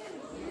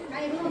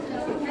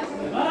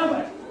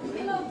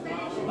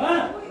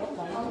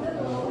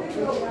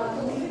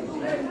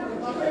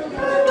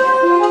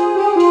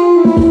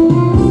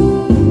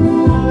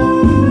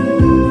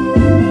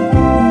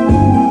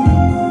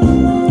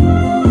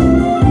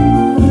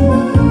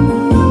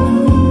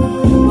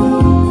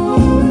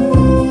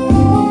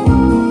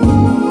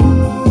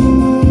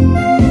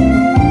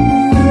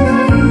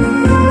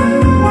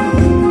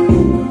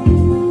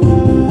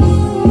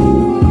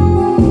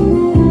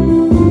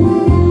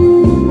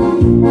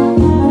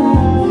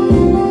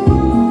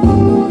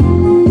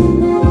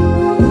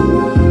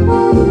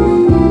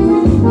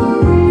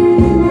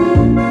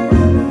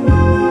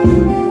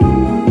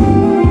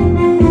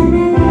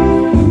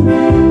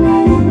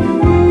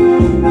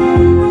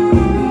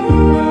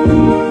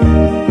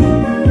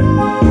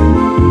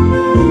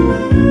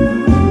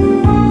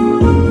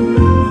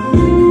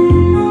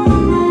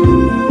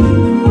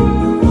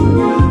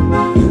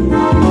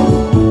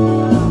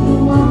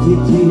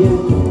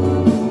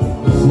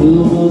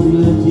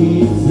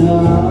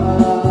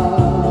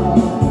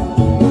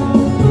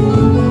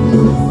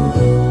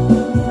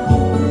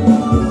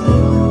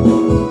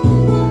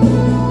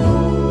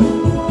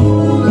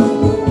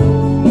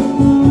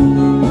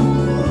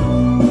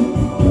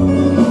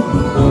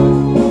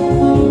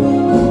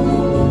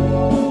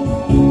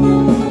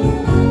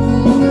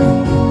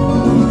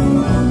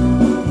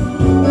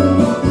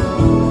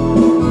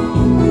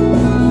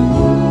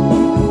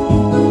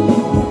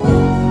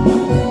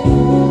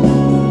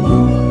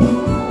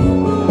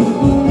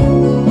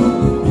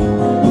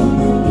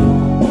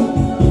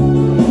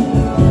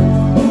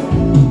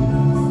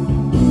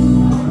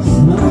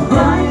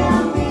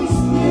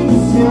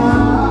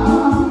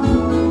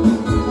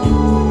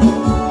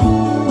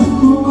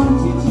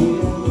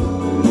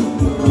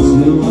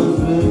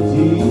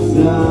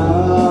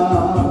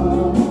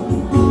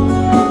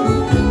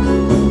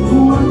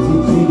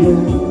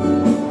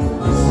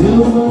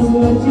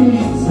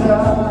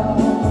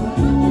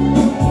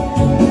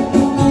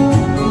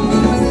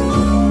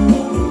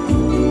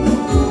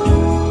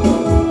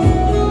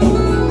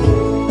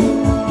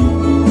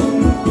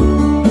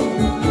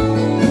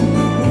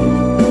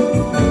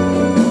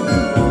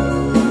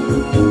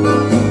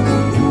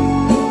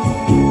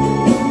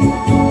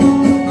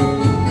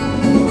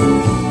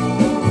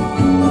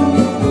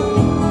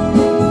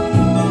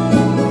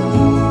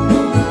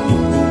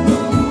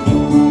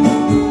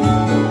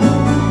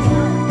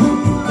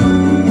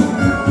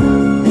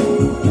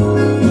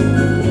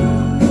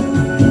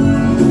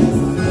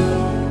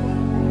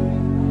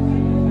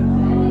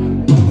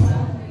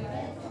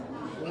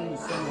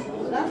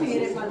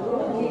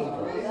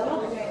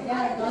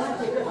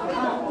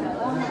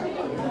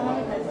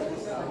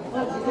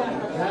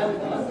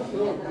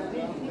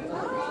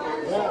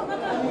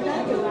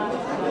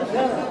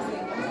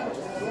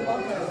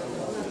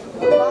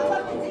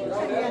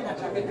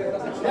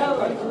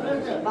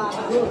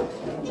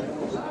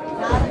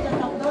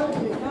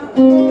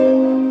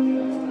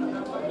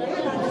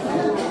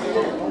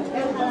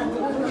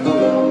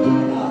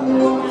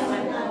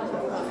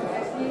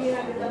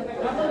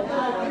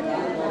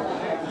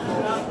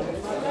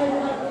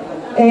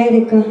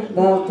 Ērika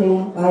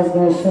veltīja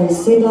aizgājušai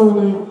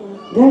Sidonai,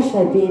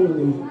 daļai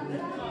piemiņai.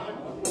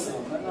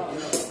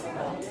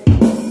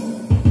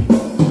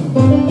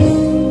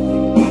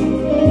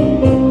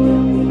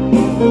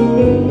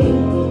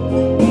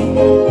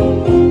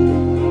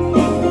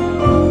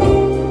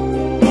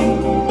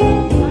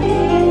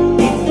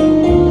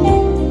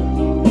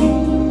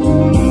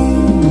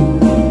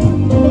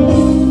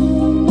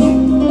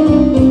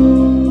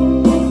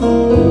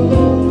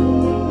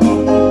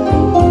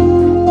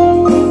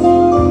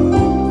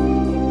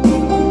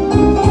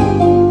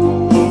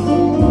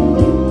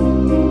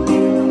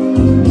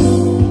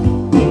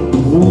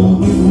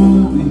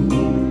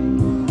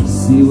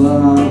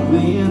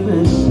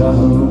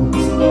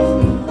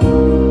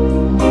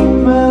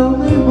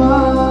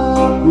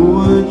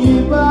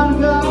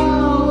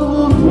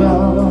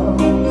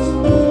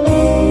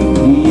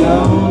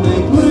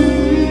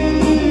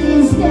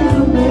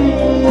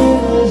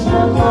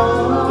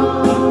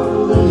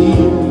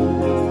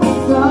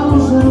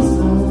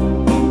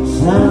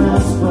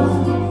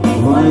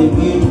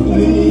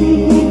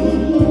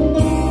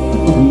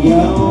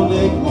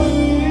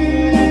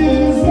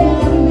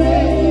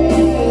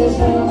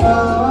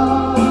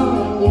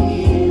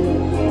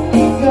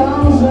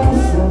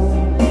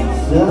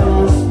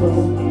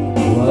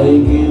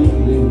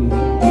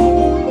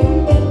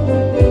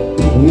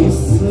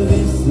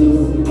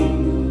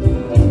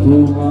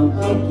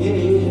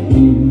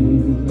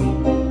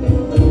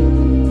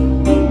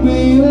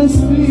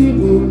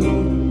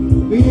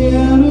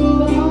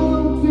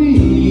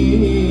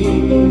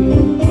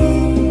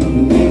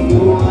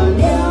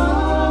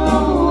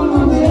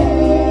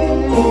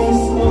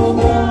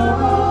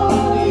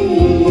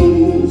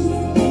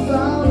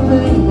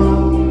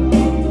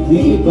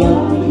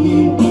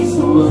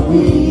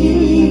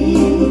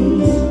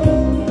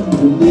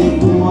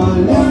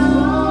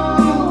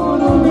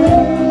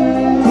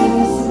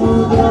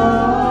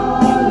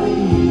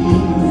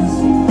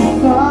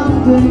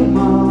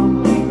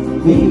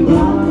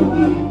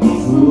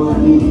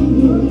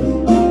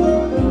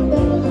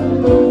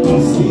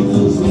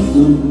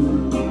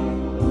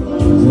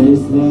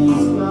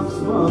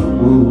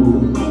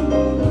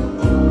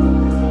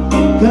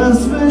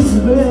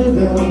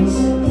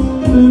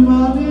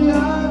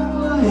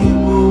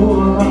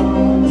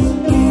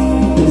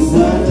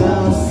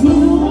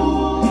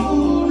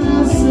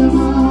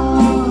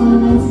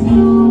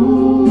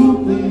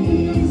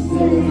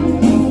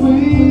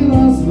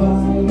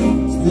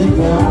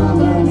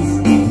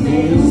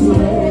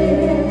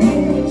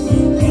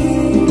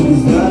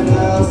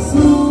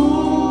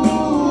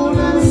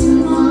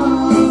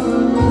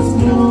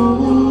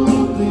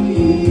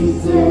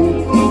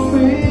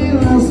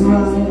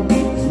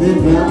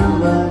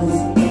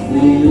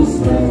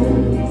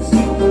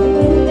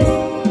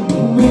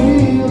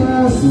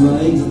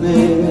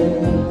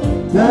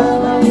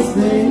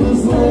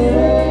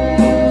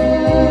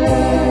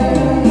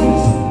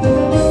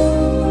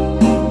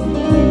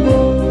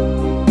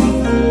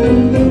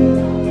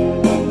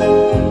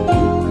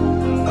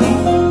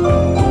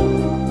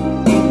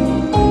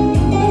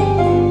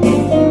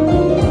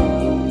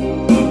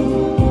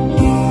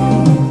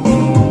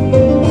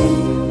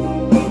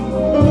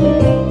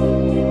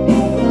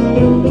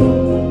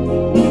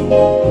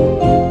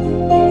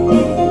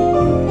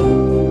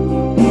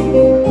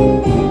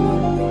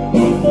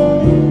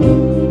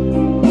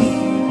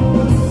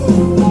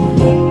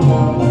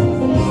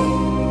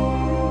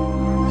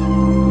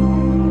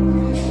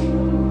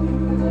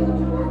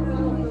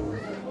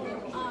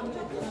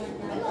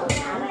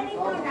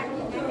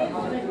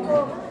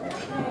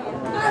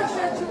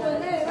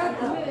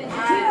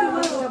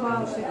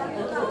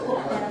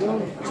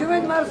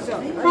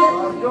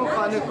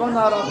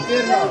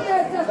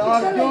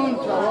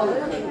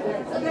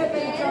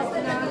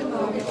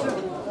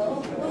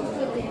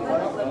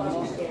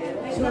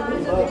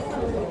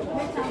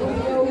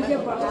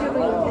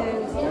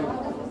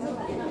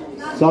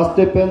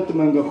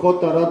 Zastepentmenga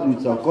hota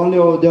radnica,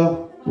 konjovdja,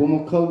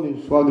 pomokalmi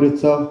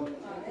švagrica.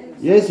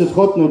 Jezus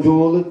hot nu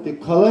džuli, ti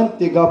kalent,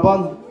 ti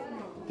gaban,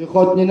 ti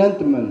hot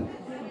ninentmen,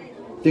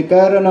 ti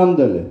kairan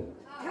andele.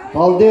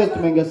 Paldies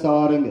menga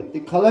sāringa,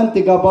 ti kalent,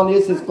 ti gaban,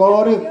 Jezus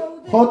kori,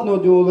 hot nu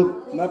džuli,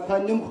 me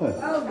paņumhe.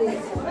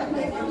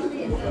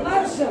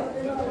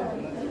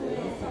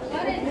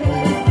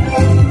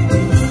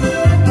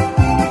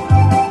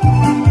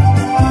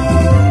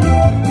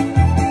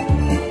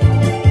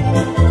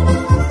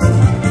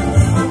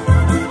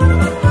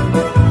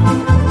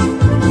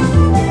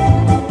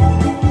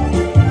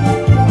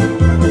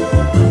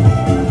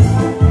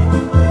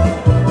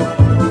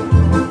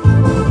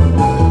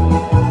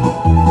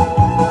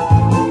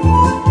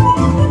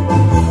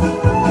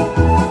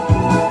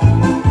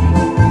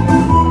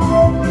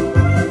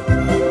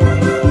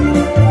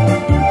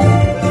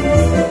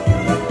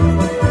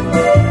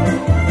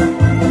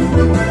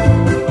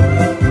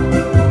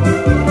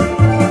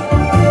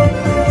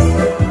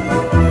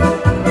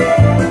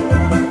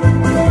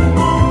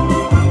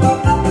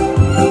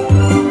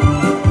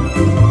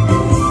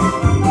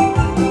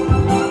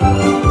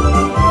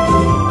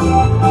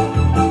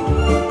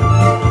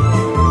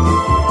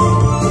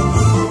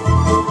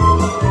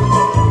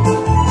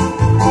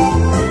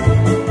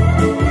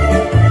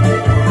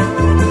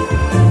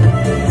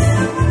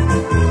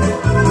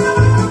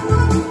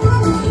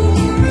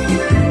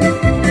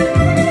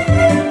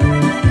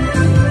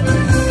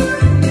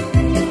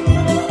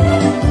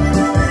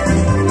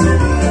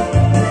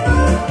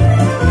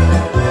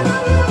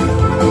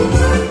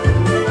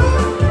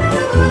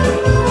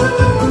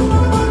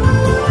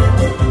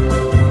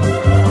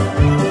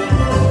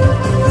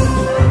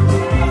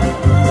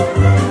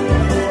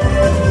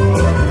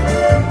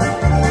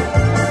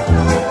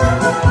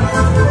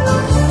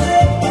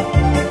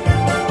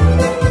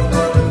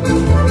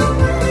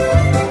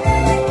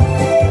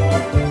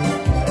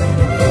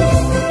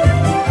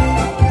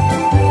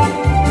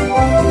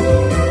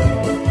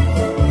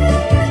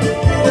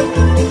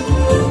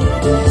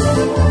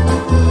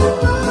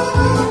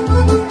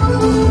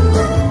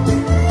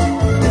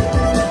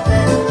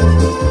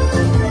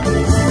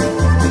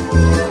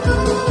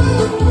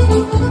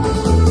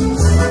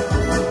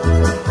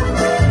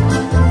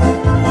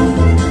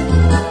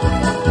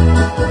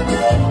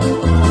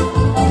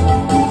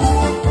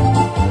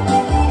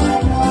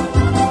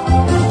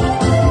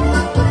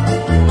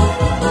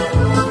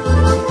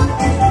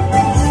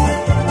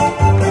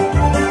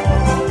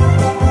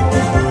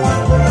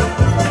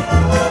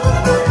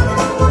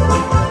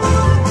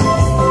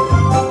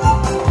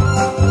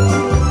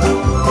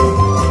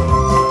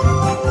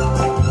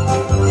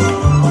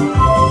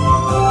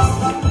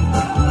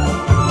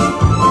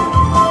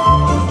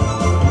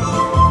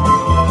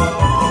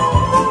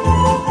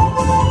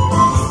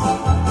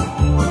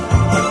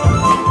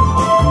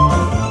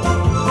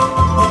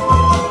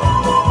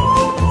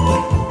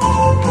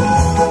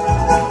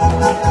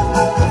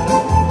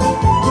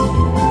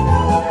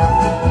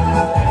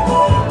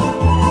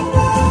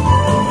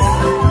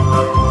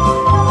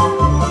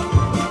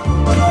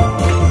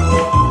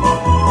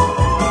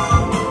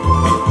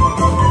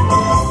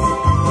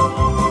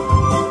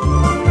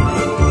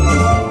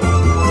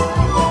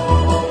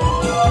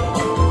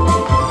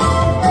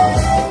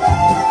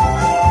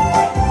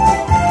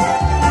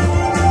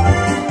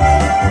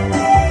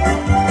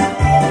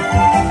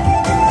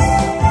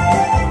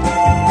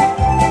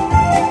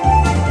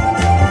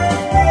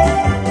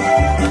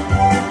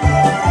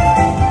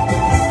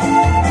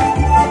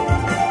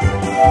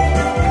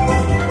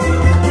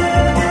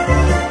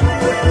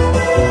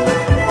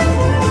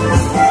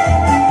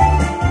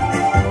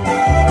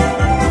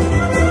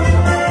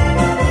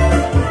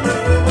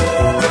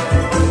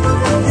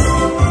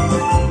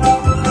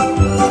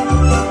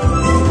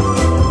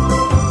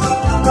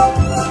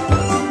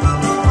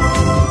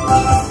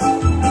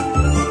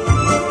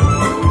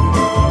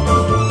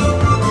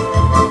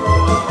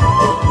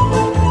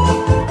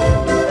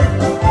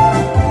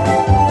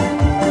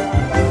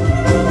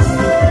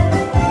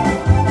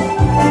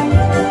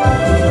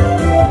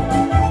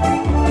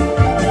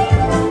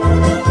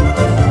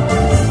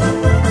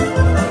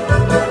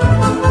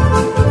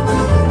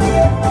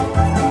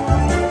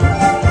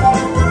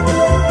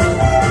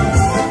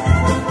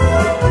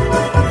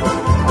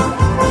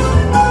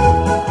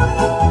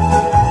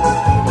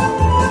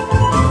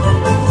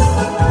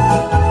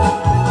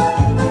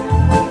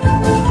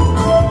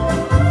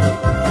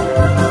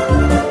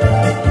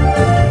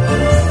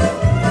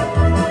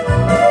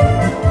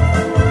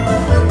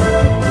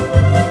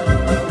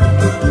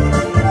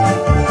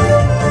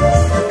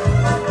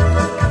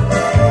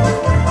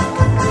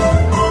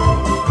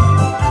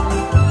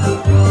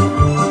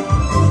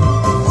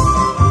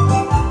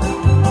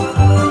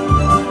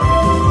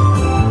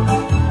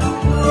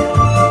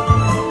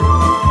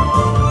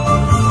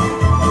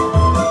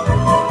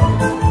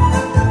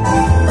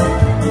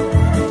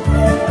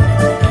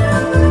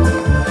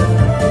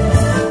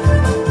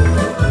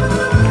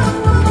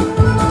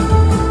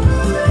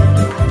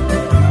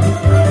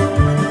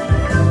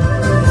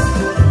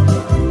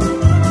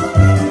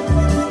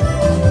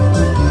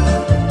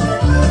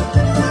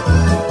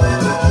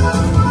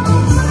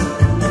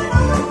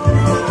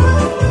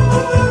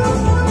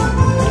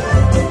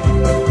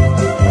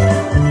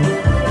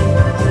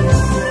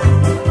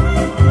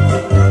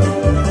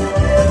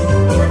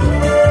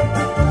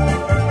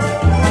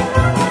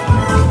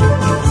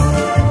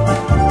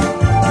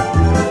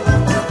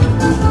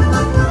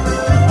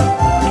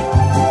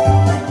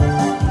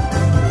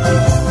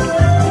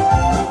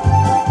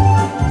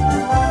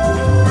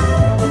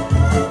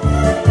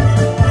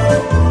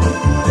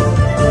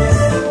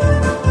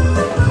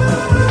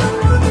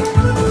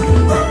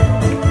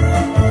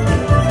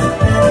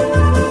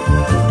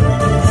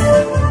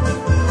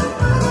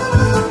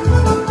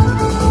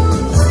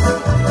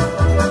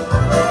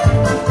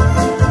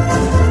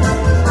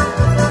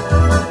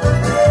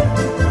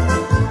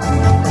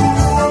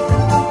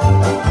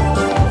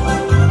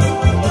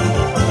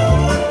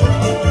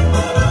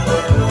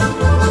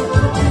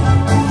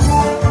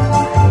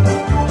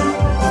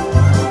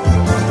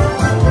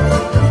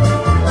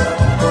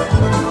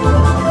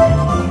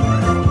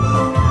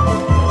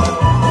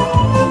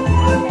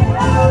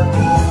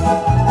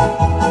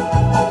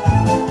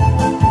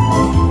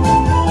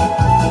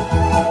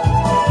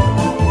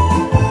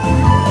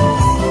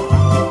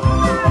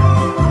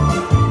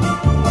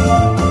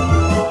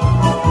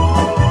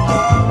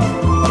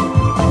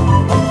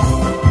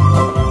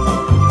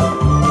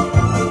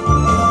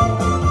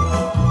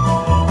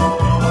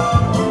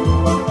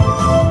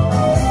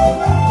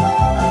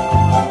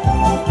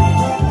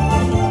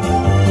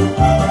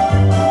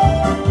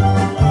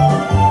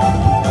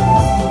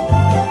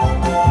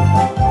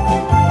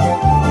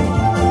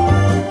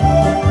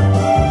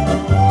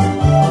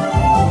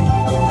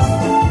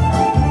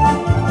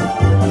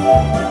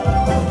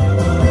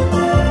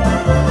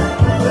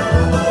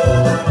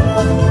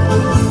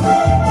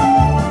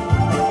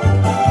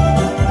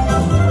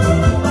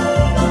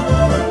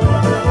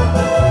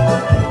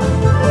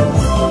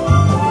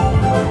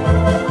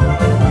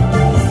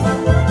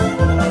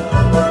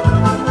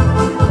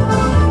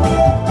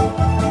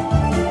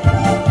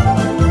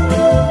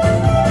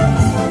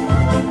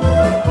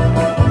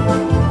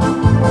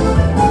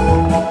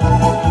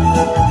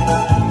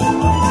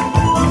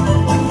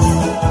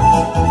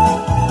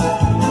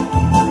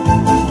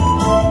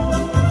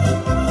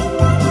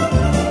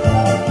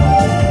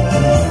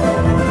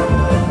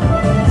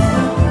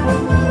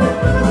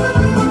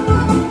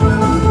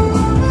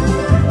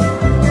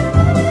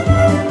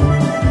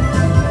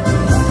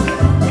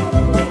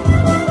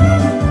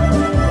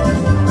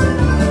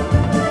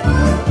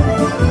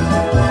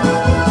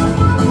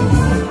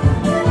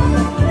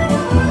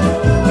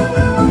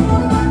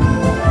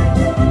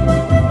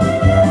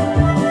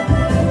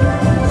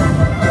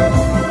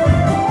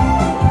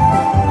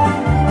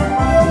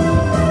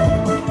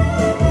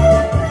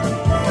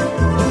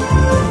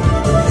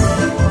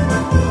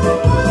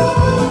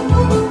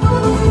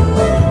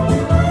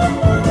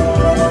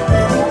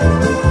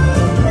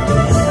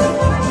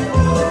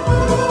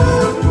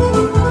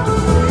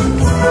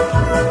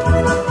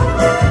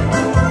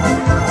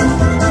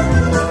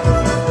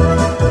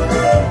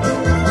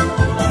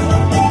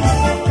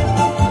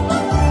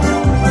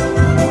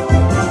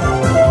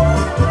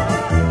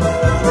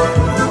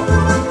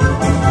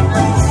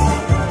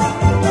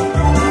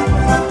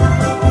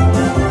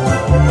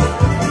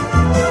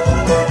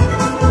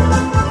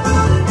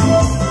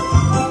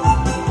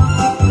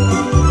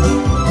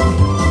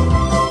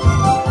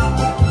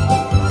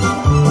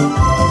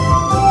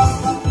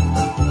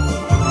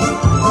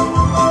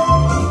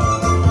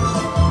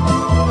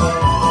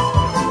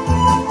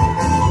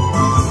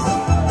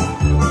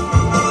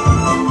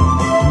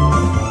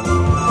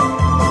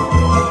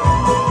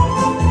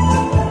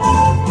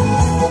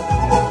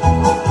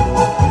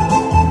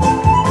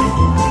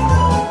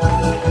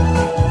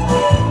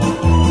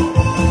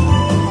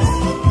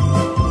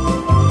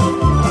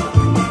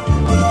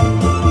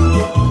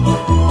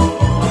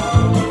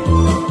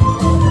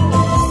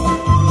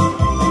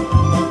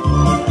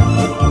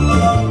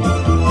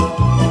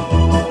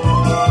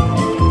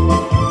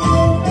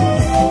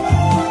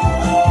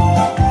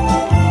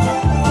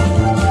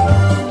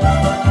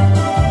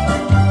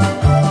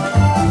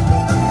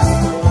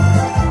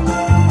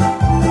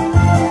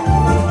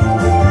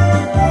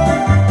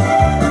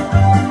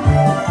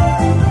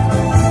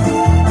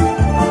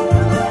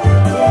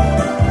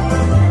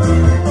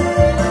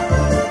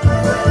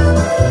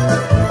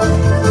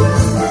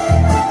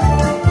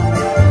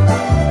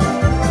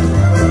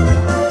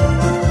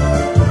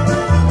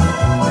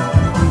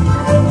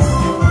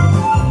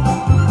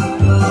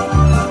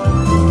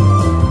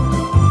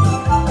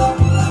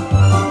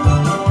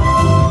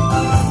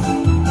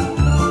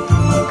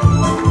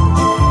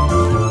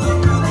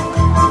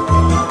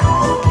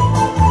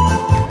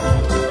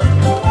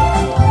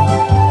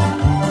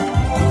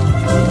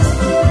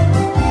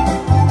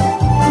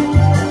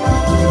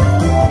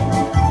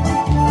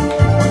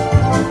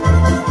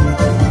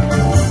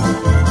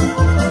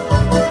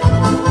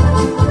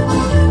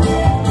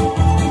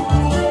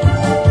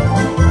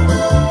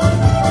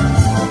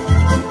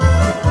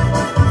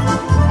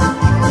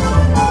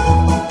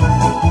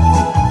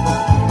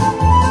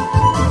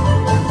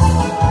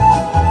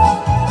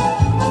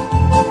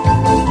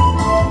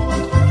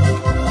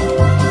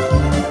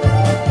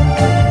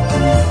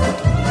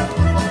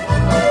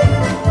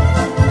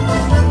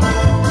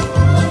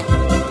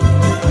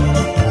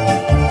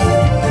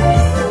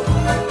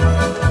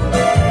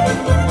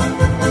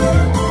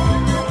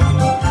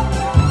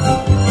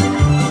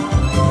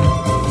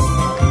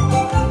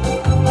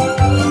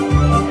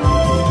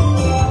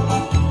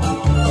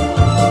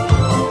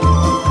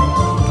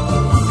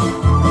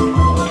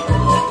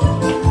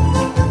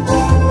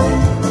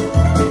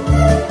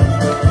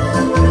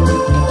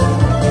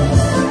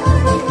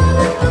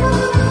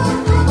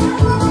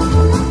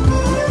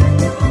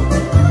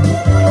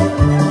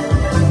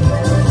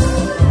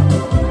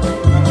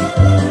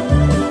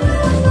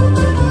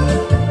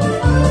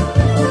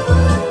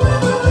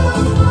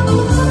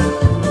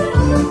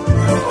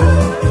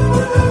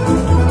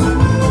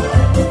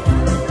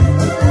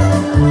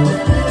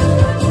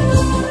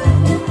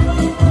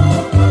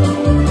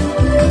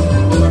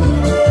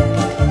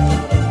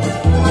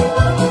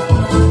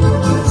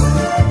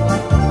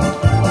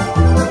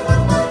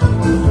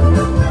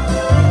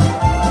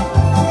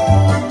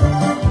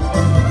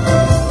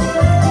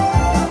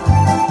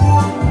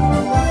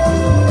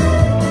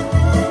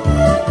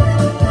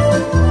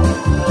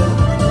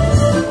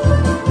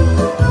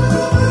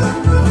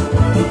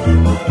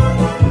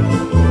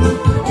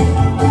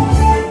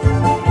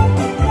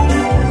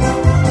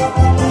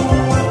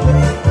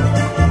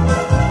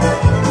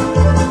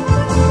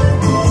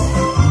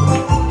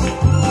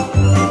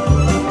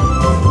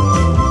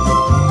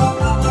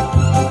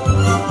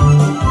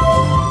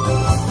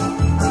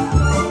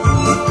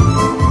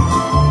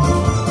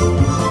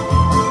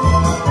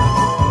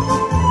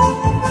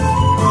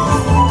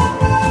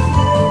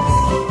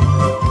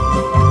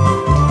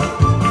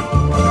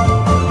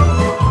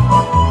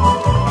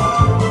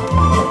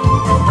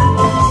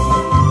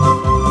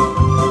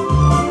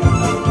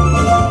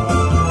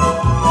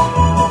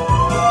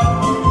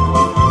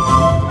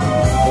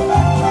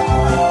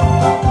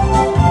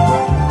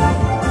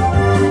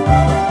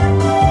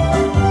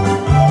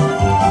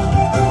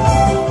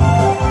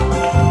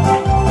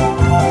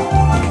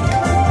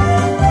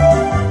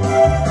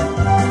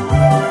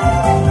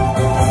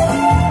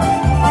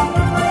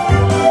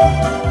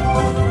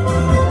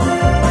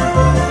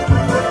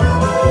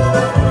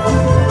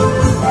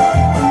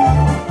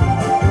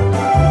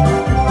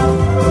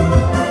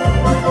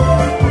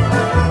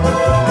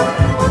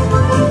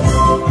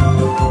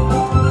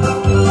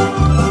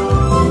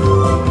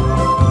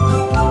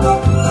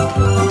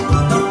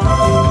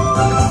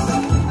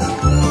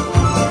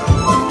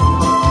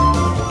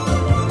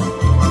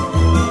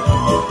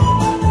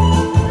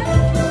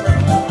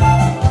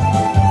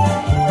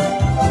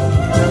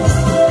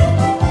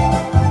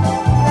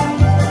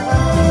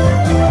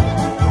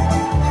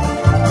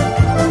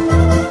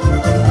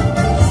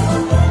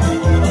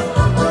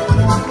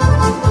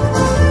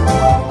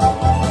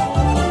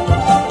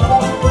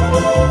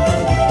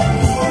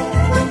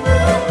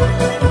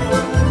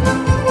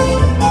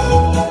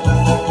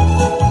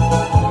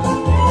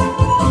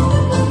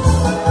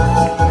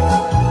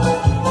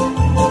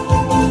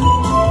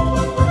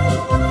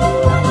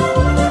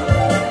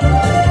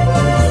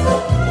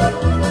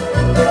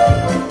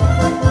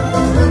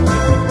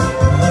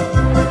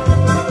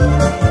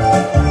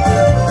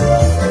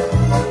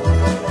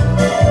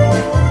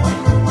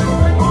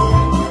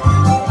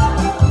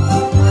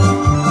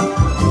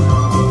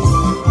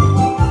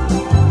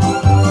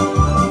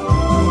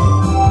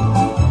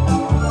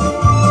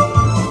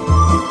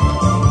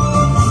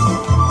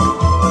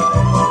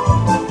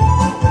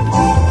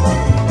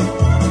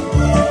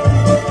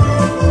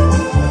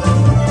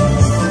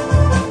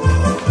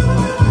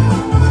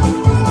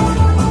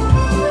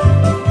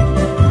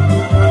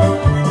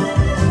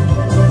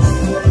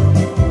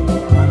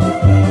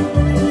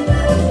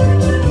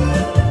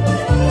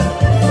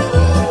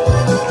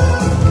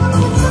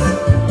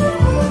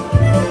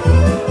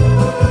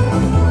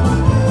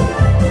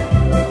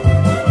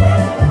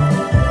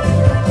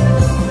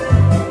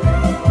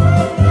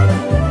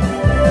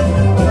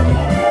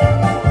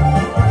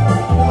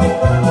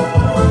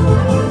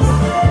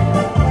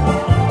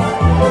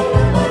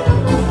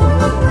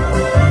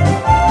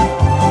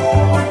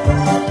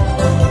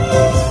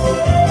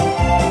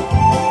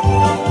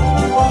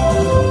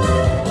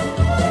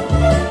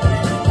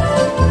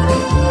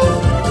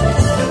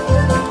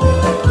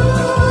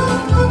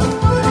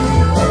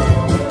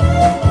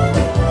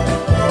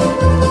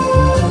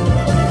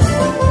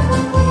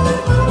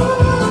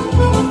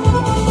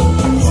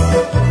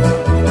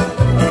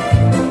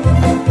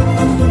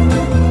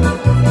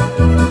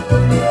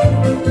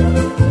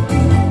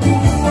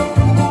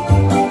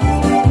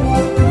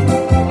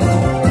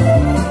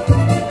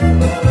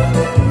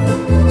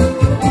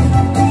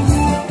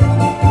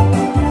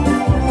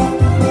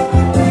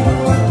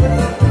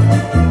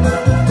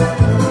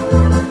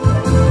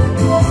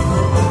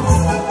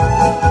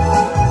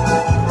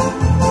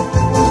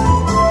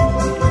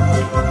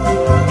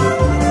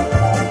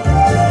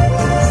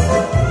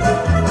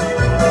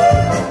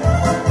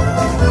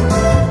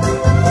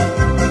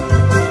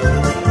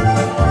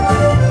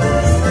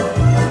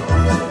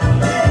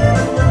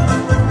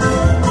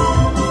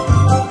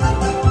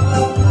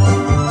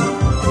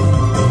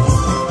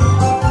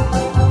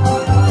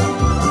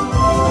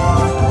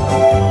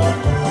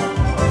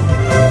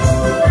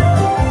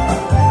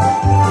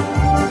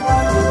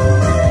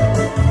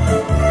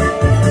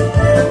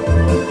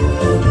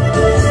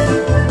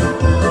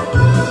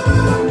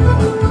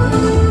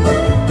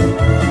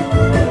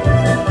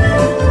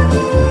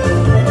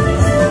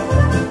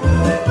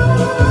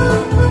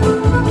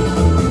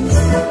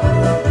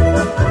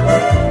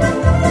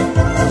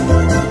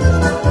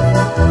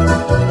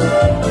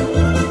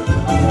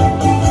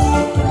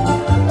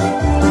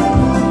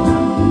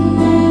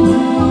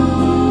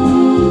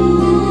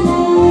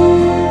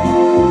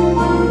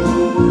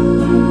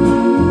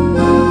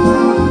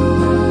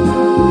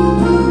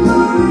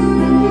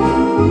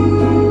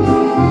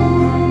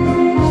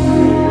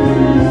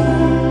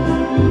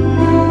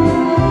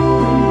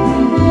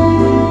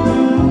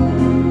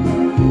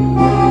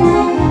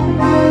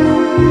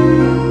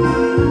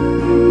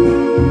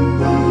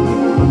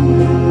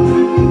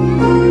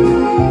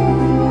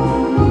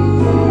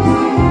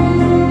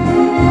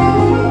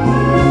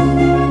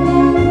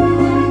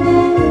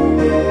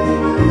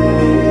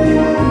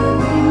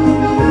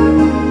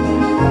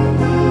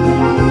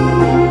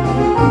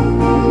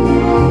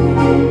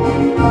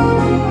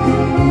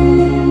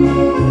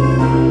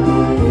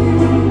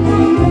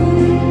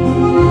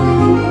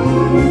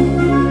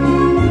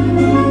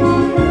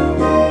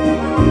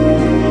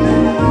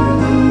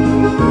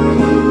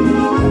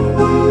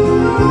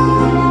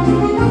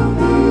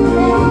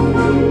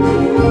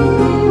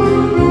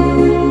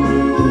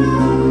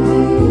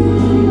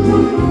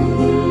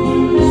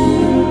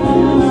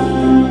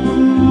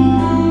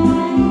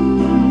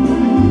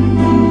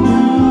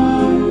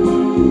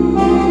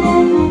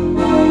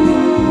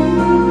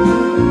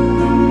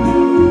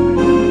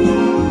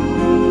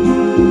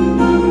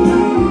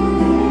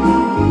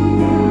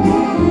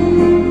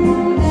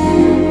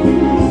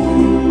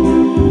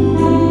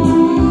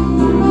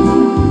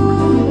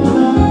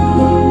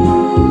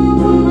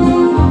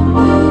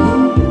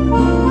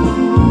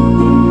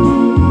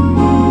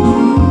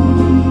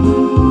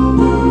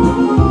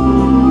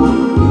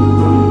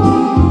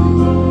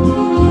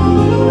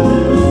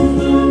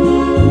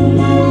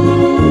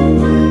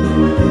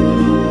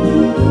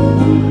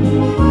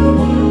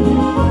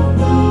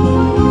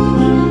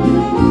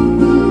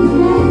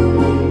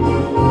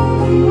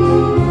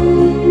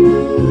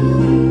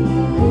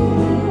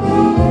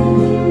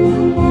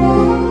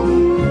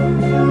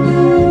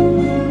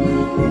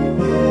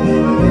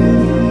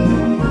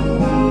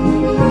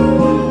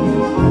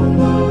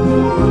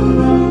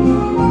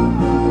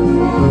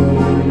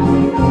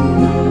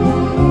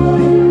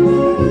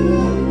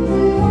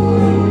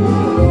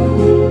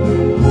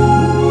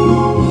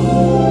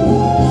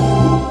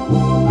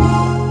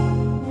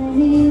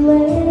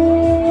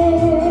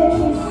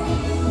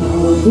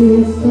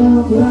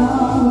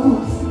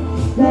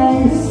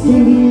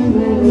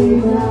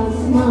 vienmēr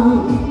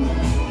man.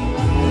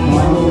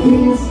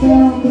 Paldies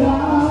Tev,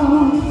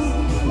 Kungs,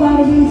 par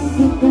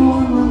visu, ko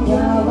man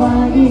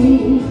dāvāji.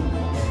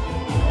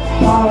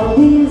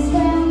 Paldies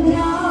Tev,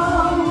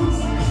 Kungs,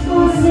 no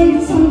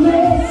sirds un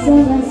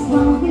dvēseles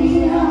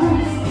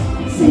paldies,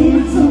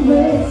 sirds un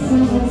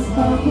dvēseles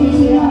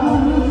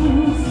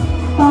paldies.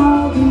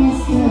 Paldies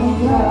Tev,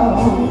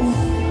 Kungs.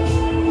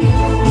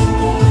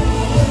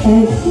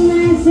 Es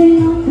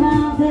nezinu,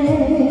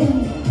 kādēļ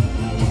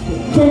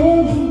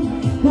Tevi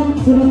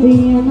katru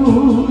dienu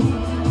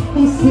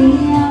es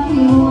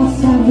iejos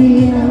ar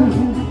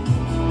vienu,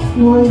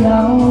 no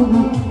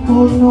jauna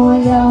un no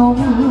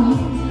jauna,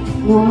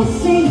 no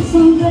sirds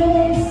un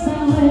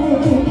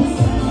dvēseles.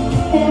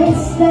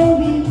 Es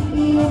Tevi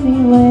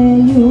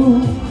iemīlēju,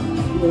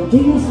 jo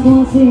Dievs to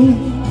zina,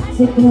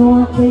 cik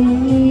ļoti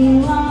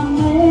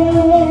mīlamies.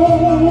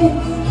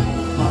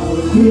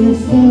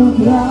 Paldies Tev,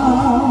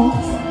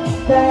 Kungs,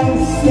 ka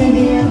esi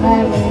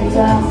vienmēr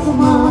līdzās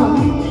man.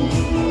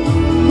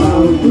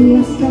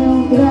 Paldies Tev,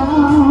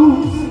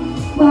 Kungs,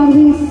 par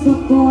visu,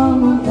 ko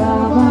man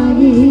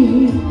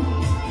dāvāji.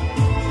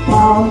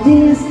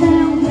 Paldies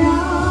Tev,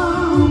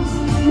 Kungs,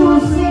 no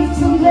sirds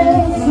un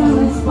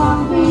dvēseles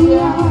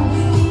paldies,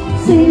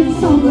 sirds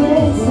un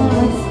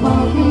dvēseles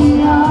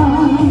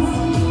paldies.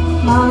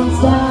 Mans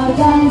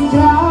dārgais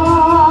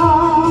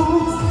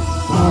Kungs,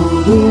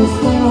 paldies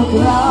Tev,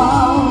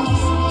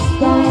 Kungs,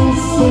 ka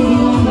esi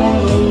vienmēr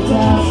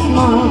līdzās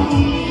man.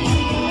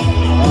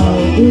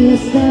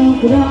 Paldies Tev,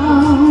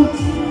 Kungs,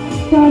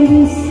 par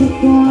visu,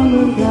 ko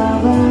man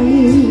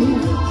dāvāji.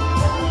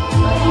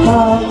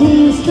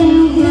 Paldies Tev,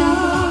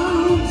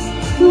 Kungs,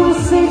 no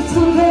sirds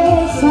un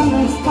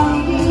dvēseles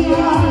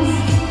paldies,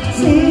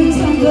 sirds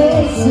un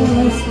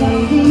dvēseles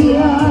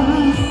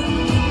paldies.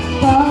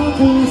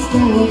 Paldies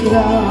Tev,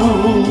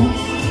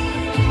 Kungs,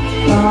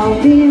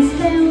 paldies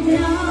Tev,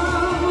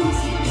 Kungs,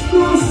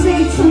 no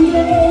sirds un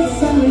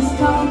dvēseles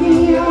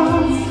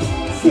paldies,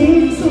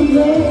 sirds un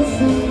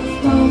dvēseles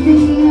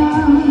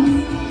paldies.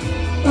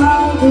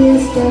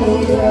 Paldies Tev,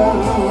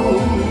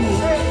 Kungs.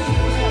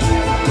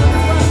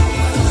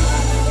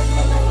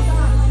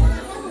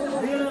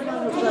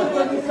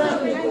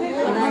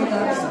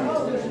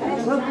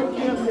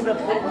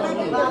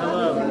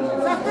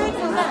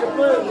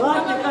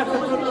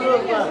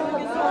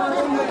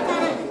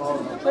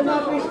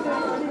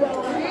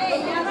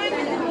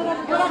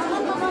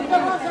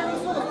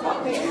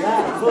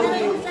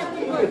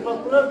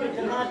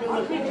 Попробуйте надо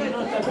на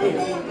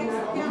 99.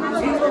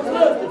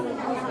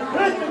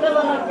 Просто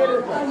давай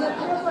наперед.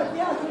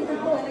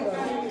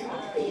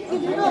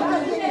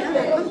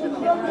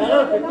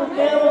 Короче, тут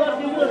я его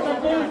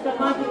 99,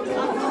 мать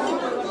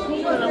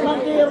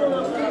его.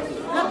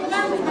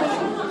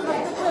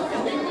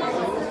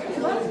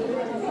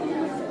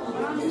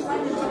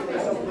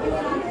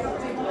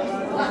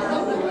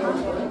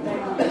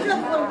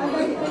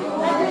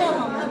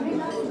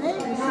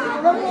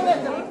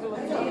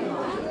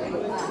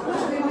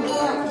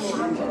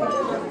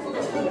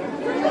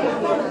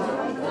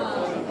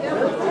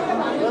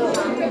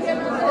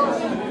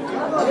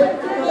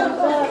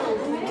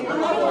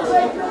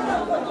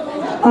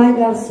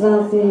 Aigās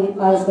svētīja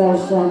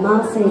aizgājušai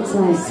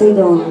māsīcai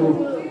Sidonijai,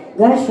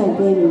 gaišai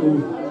piemiņai,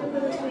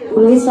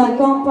 un visai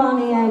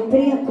kompānijai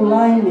prieku,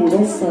 laimi,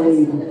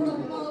 veselību.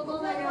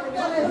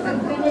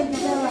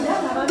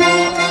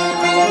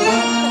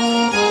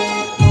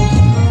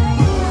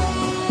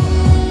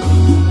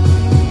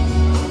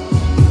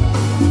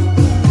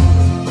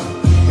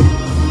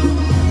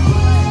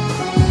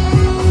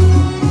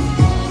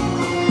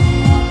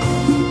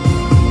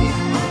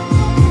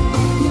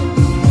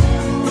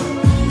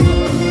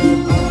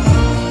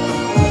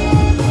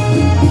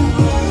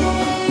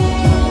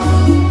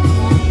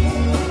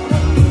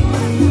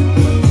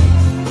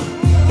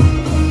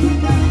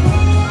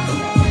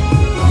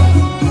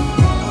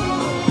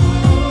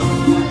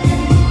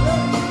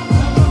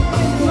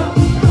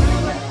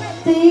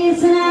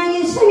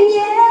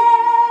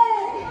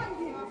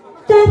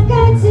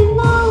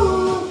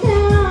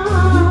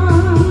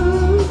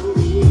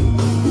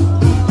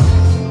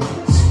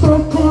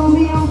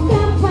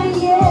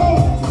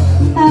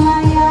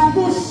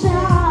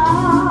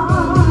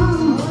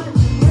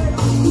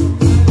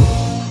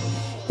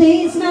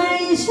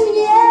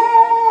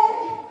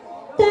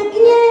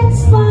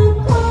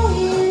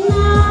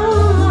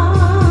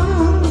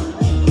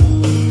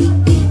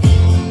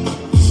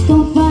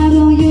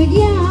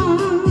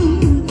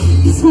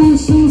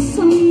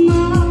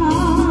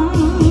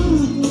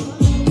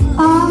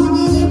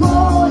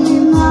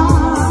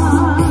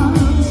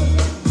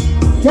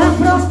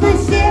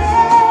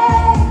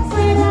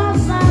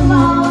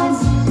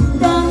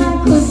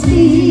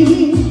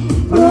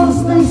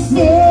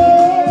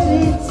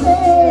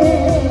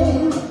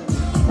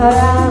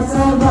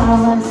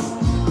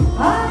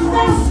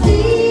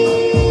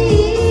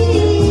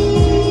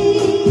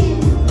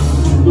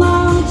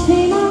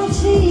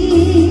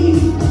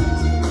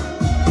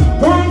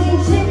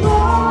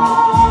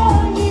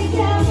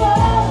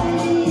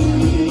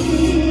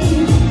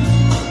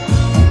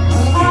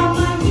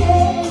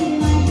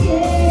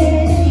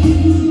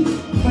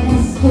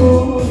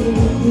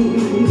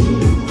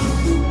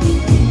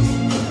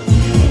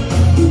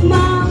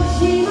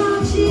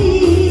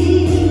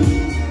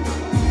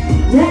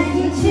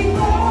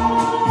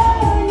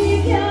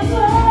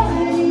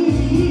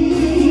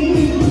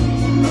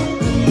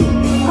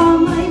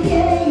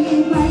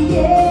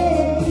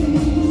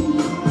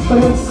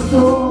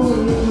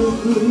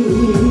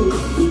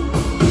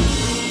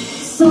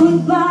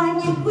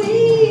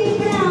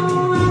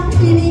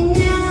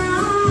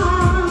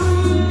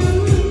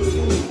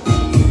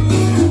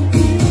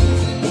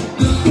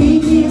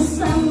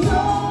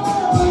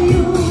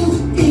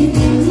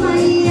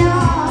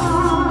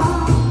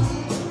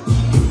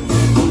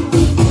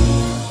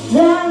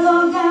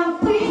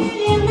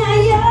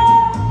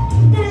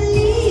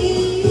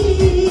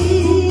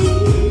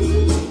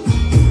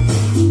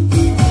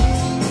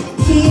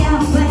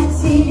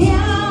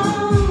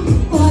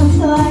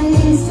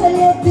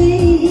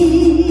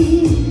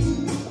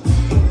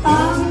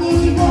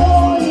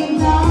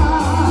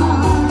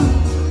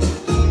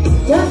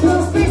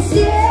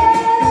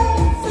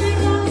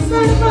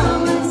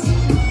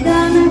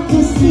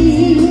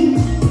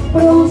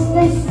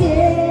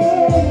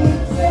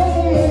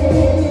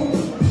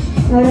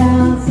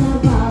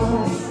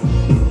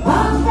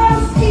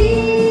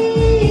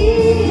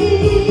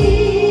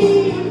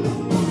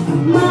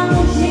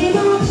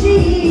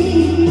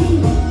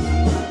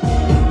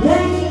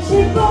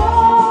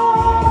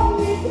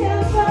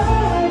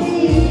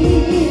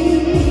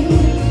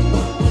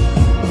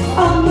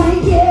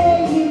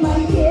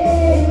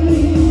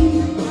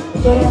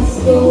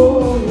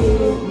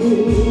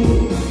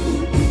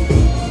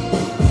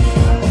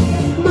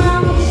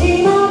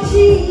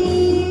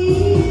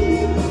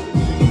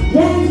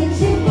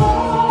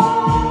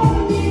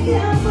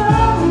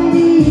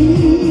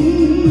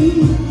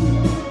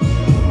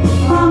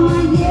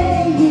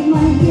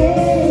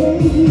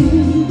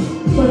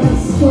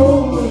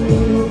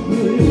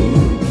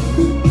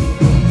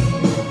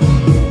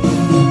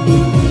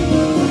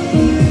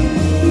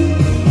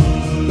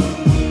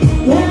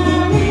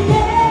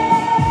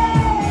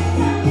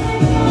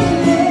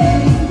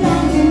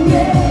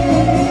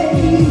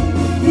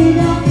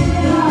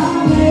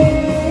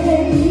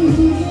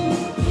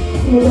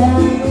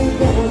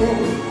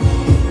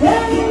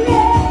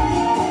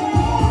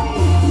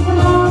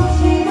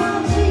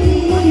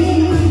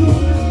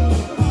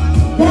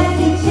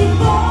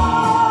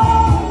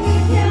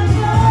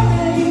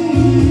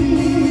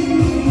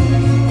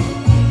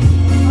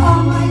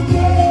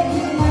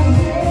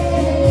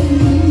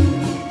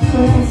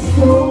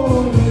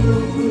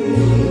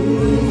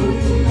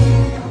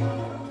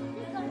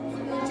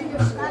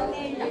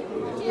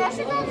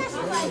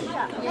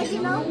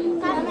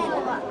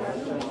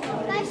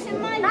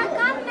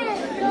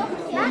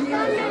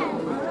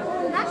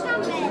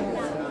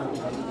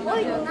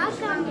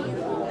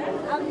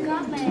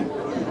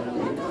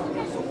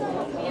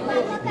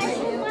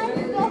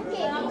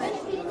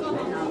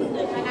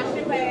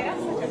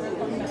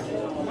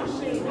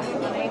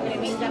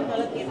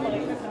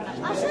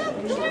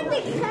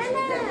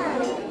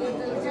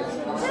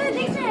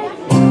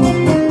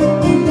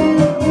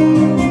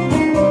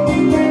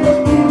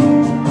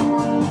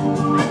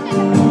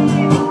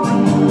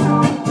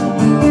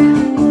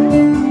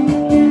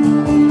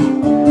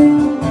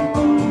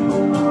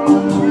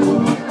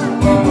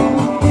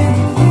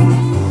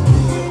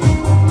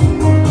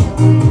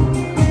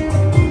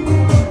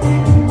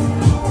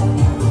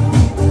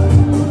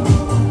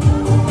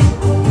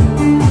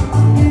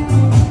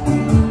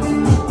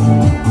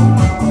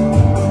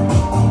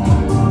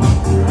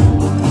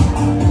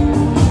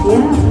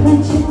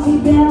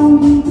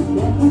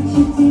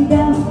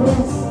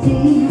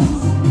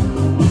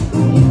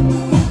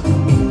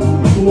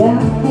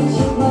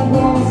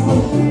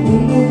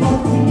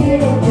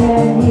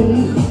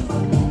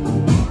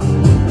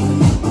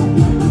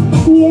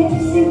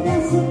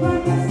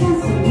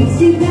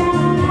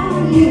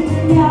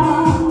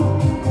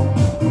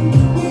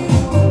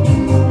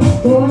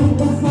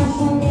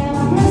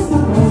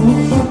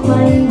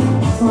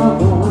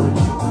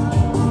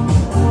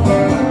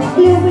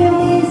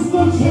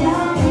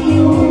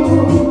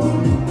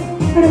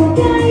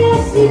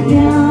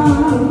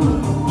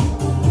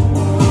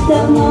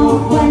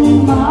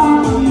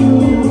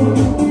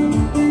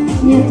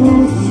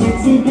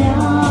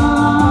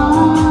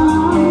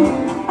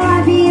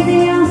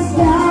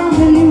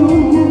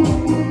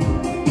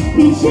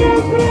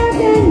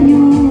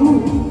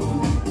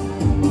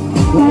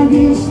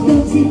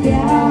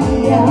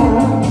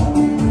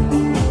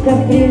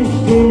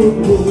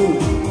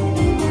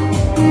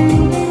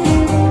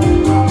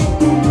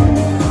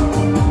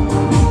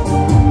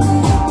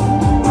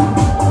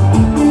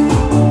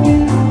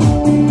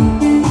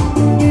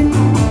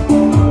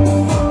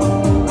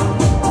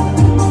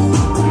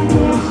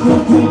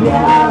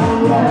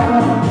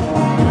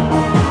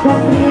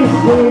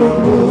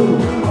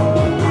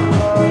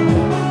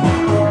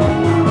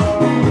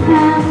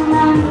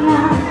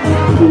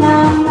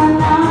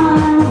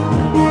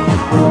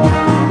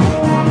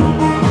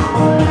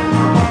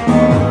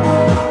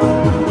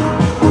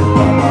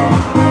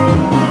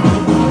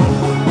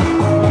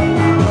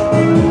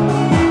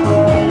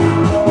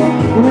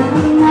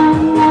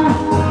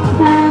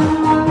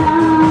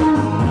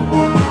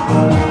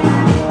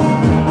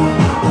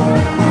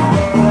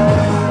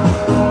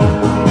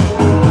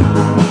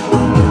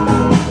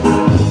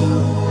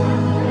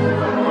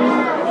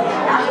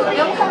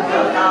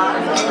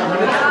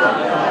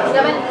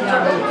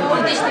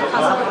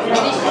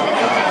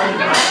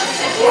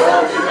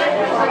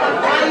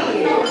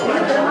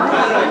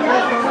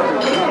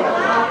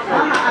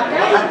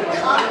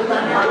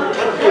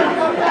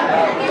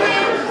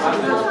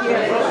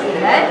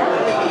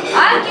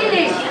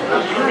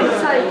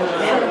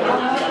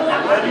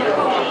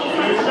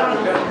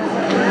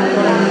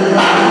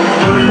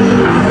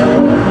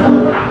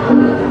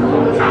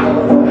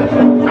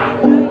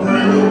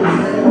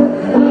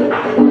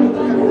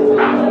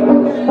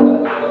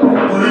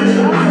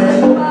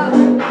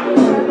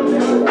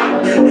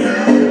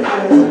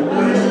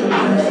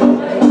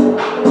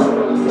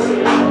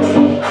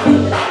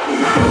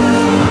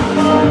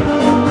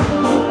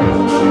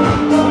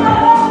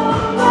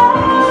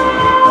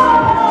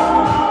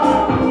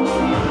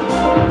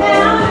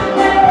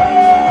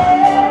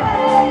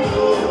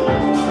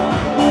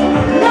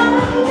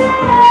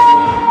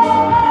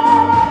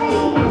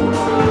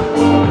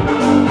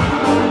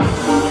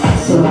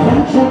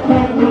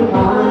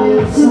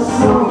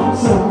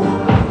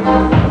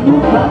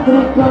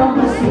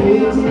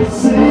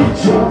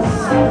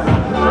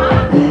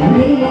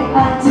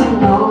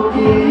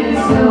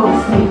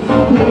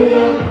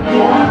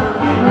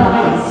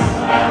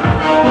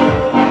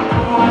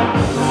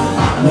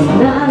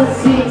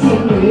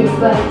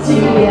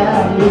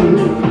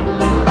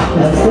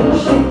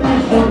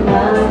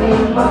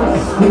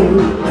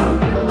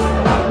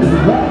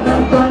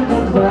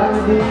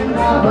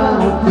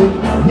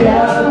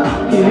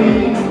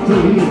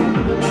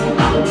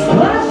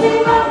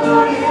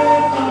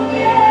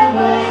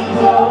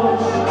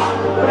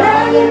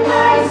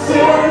 Recognize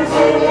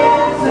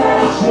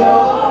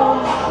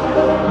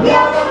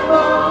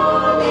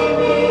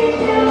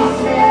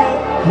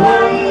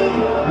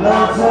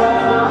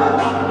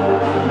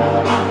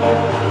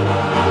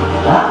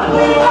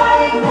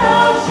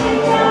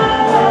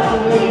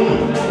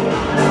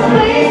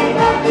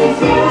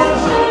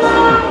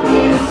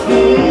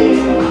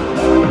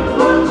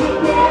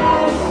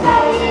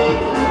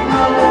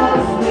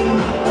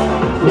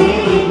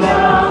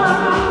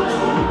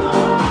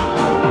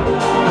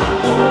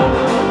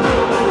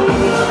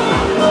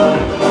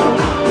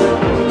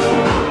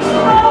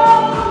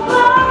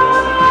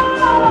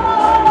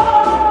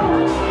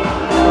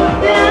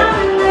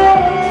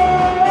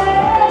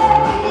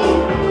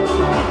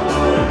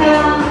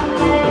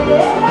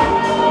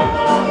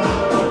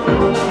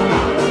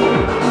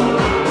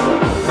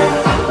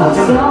А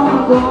все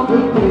могло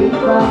быть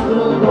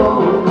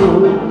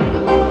по-другому.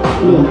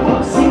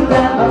 Любовь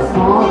всегда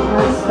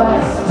возможно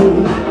спасти.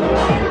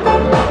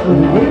 Мы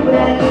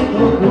выбрали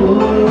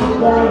другую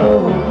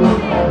дорогу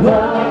в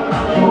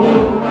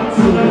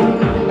пути.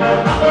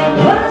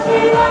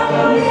 Возьми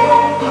мою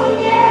реку,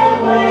 не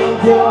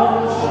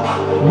войдешь,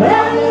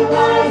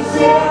 раненое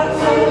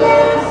сердце не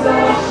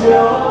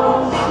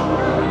сожжешь.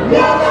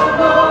 Я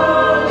давно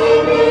не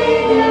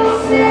видел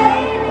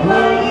свет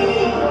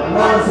твоих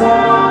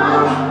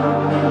глазах.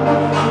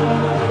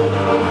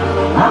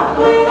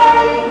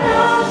 Оплывали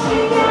наши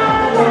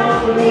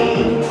корабли,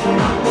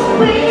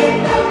 были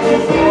так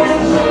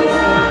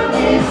сдержаны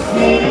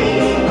весны.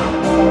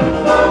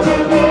 Но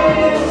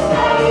теперь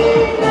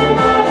стоит на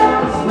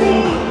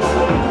разных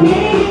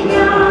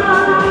берегах.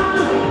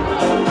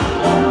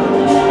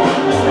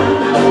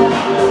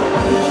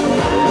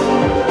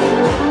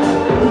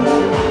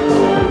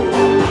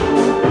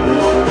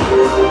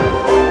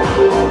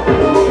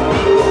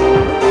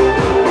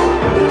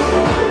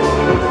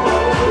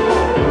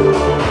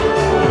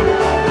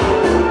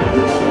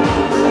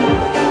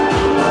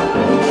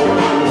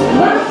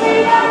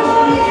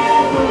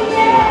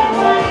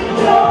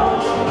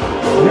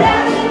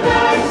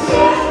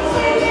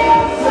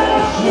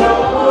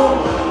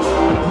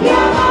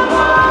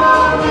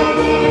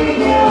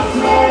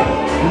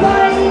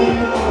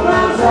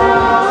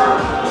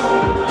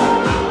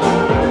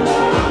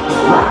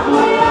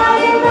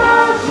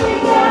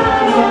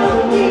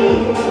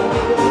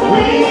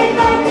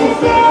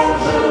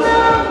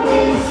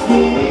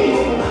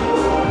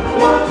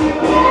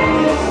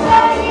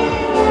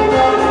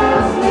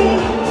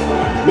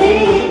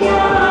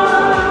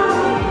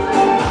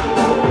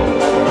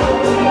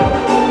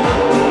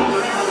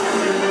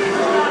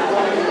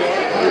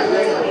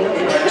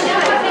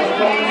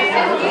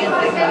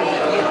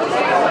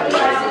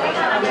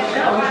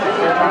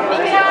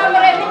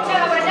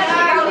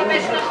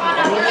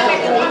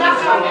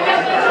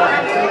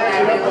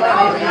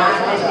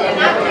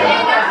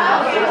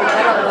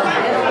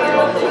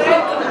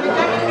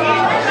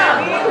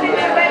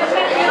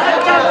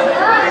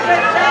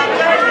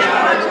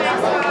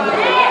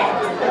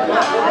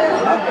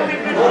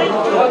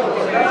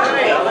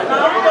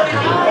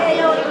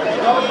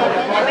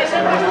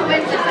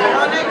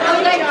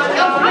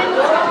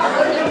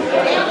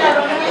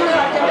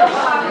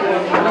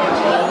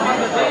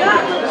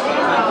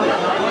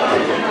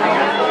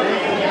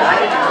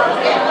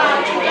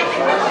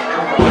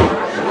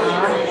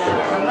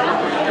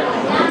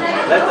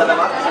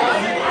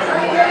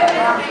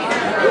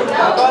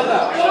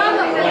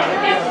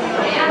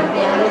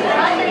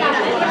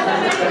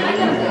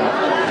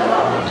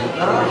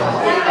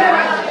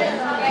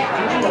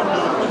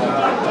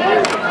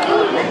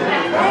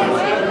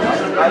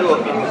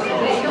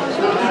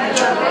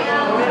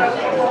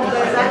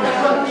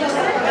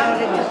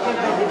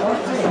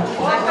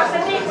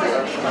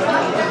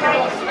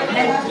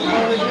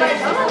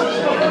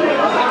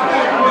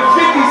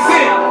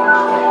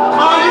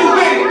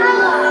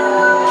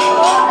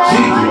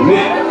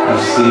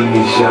 See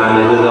me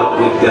shining it up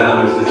with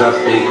diamonds as I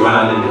stay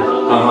grinding it.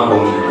 Oh,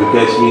 you can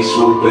catch me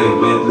swooping,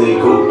 Bentley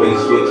cooping,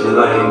 switching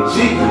lanes.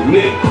 G,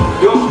 Nick,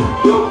 yo,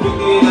 50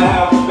 in the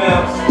house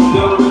bounce.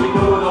 Y'all already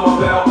know what I'm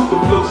about. The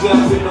flow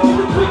sound sitting on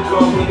the drink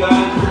cup, nigga. I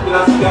ain't tripping,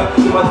 I see out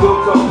till my door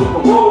comes with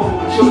a whoa.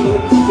 Show the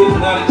niggas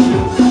sitting out of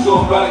shoes. So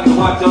if I can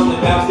watch up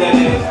and bounce that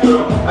ass,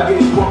 girl. I get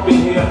it pump in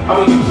here, I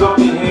mean you jump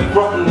in here,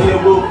 front in here,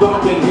 we'll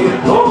thump in here.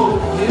 Oh,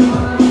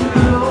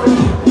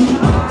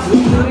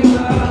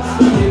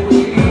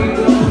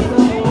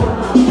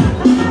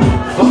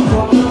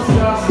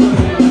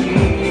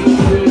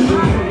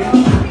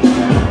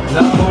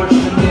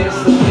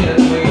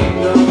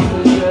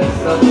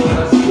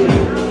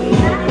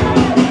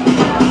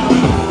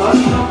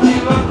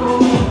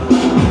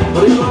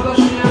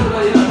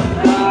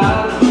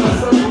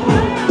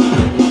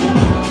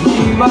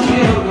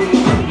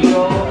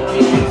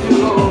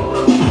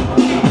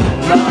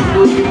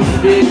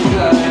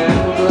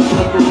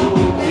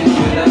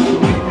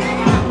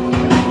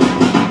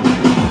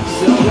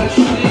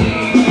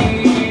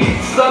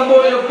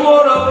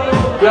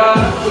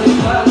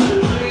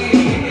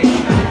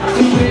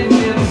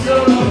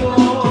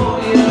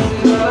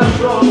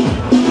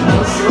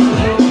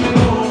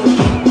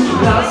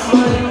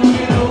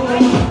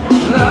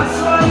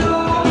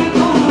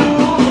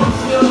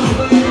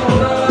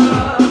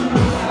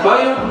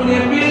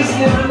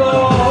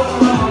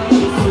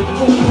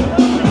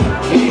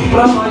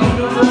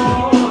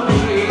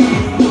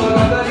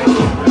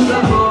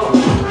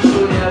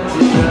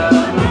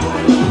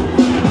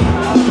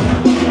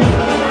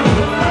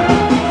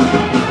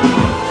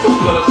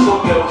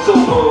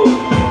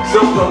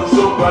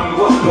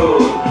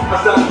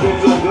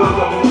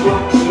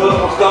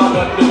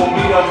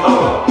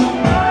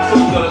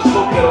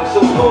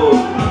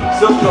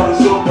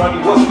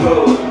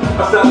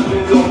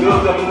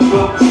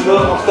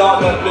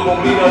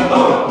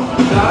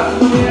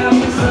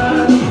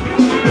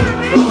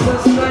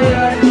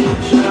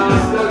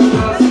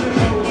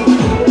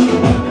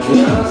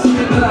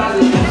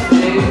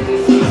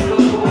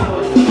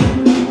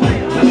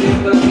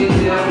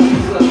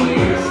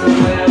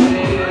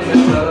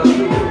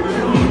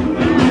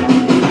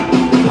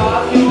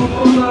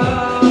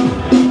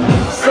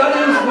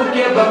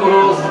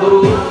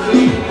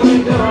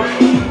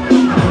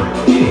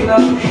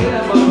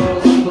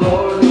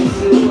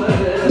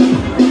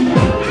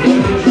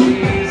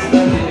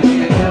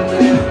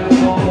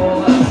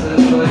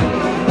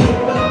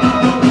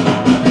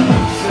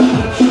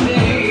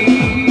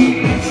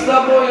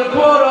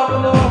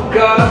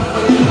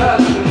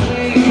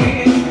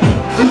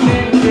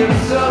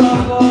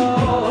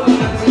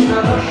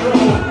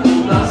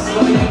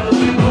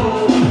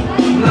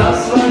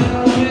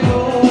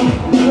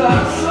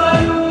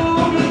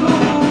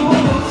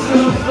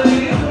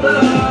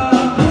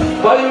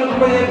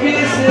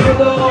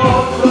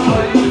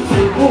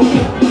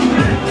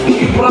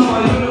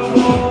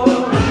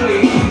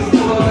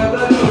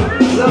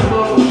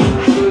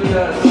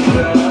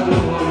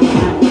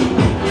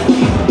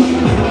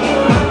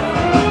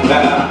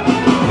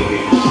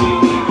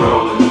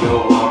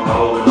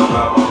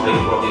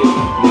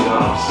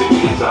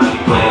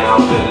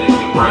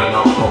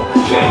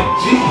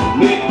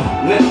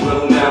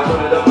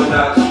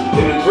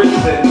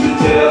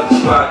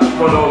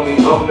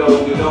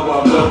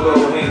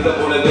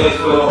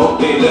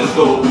 Let's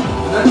go.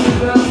 На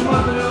тебя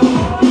смотрю,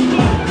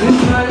 не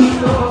знаю,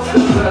 что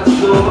сказать,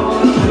 что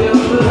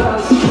первый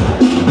раз.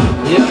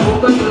 Я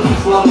путаю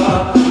слова,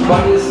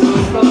 повесло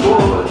с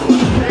тобой.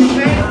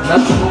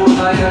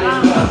 Наскурная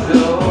река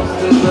звезд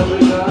и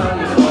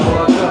зажигание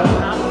облака.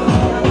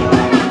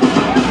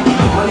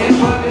 Мне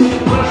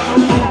поверь, прошу,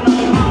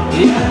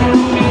 я не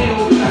умею,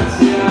 как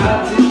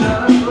я тебя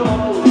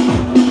нашел.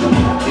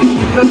 И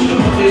не хочу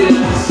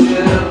терять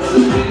сердце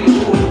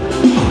берегу.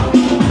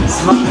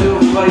 Смотрю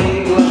в твои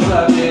глаза,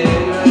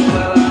 верю,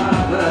 это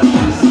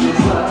радость и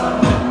слеза.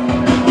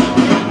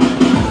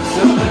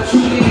 Все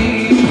начали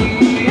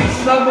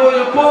с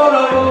тобою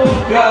поровну,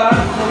 как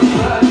мы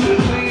дальше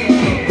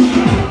жить.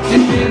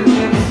 Теперь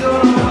мне все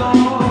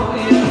равно,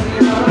 я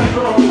тебя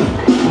нашел.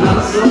 На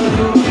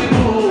свою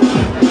беду,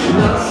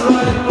 на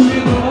свою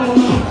беду,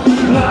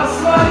 на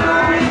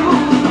свою беду.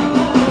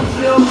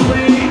 Звезды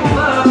и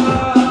луна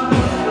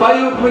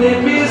поют мне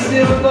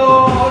песни в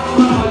ночь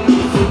про мою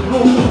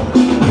судьбу.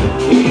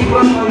 И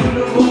про мою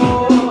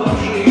любовь,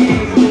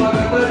 жизнь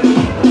благодарю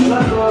за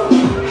то,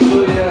 что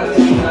я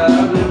тебя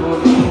люблю.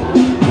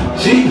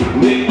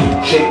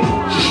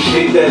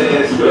 Shake that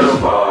ass, girl,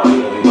 party.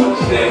 Everybody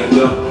stand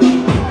up.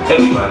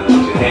 Everybody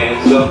put your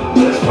hands up.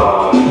 Let's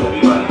party.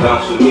 Everybody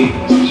bounce with me.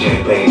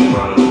 Champagne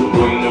running over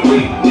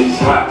greenery. It's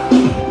hot.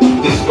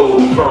 Disco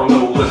inferno.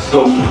 Let's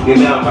go. You're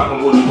now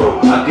rocking with a bro.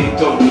 I get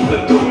dope,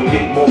 flip through and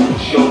get more for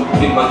show.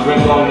 Get my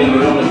drink on, nigga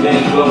on the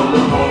dance floor.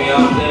 Look, homie,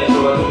 I'm dance.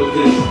 All I do is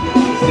this.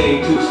 Same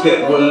two-step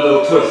with a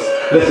little twist.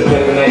 Listen,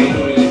 baby, now you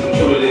do this, I'm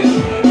true to this.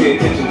 Pay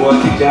attention, boy, I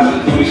teach you how to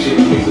do this shit.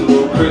 Mix a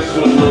little Chris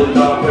with a little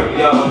dog,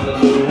 carry out, and a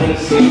little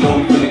Hennessy, you know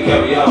we finna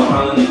carry out.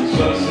 Hollin' at the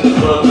shorties in the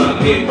club, trying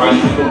to get right.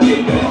 We gon' get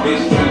in this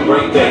bitch, till we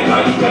break back. How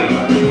you ready?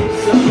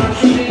 Все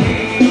прошли,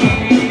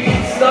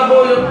 с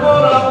тобою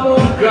поровну,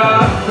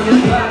 как мне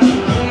дальше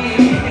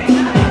жить.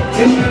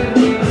 Теперь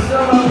мне все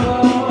равно,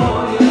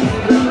 я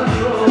тебя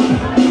нашел.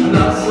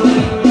 На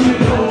свою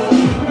беду,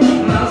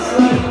 на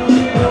свою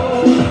беду,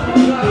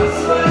 на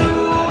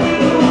свою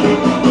беду.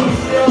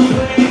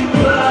 Звезды и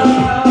луна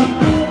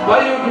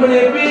поют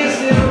мне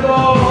песни в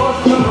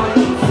ночь про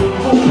мою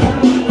судьбу.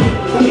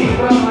 И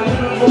про мою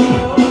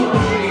любовь,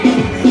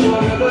 жизнь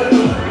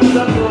благодарю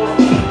за то,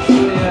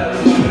 что я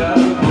тебя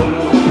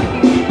люблю.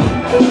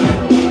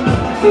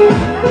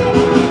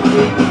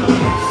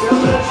 Все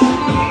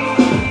прошли,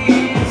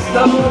 с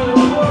тобою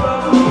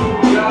поровну,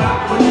 как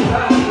мне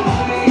дальше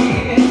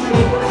жить.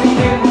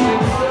 Теперь мне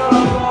все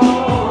равно,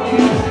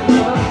 я тебя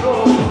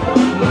нашел.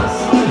 На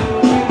свою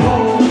беду,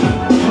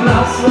 на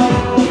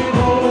свою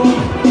беду,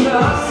 на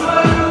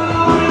свою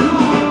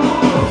беду.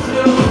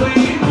 Звезды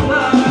и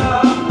луна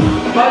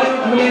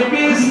поют мне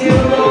песни в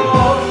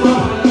ночь про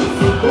мою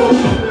судьбу.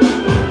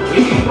 И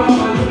про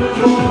мою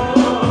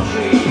любовь,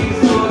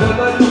 жизнь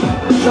благодарю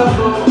за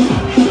то,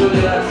 что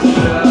я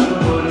тебя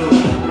люблю.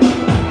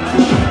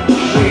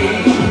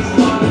 Жизнь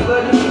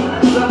благодарю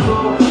за то,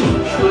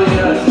 что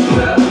я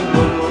тебя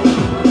люблю.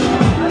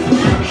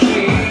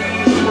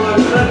 Жизнь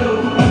благодарю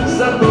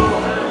за то,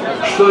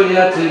 что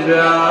я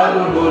тебя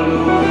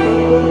люблю.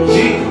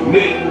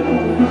 G-Nick.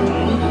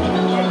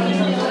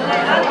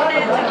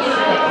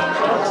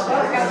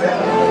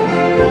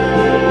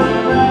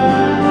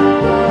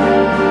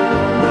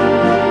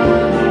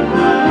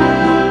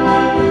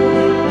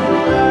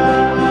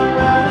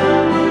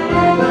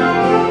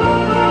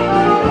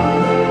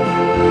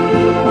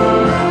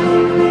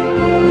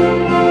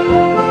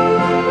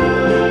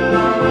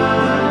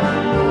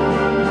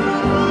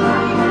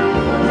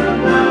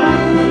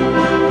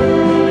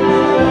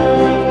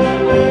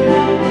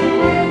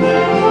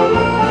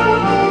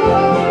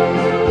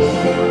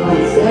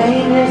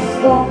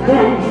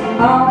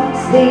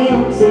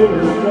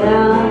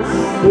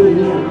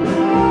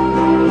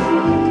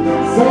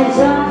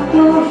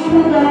 Sežākļu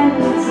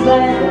šudens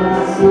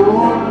vedās no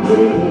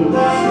grīz.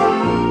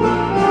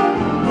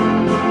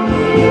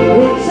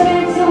 Viņš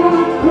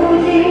redzot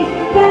kuģi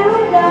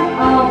pelda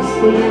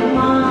augstiem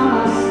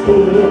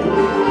mastiem.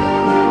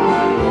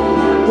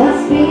 Tas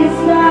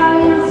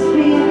piestājās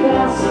pie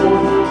krasta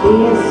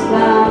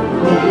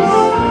iestāties.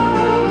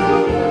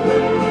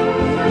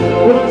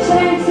 Viņš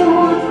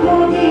redzot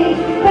kuģi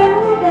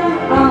pelda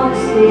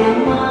augstiem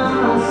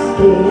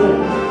mastiem,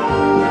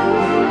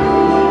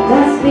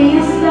 tas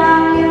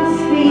piestājas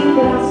pie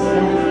krasta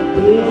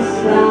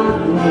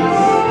iestāties.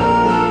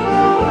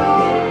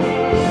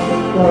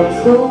 Kaut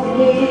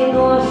stūki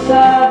no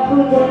šā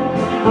kuģa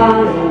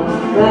ārā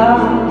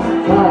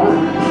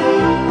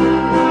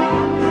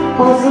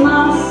uz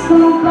mastu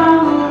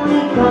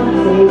palika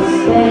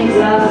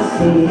steidzās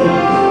ir.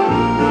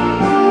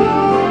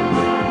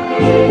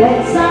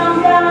 Pēc tam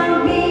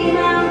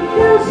darbībām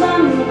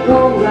dažam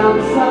kungam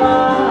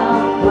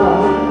slāpā.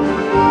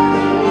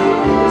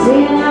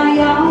 Cienā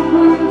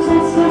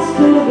jaukunces, kas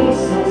tur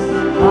visas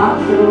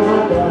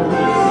atrodas.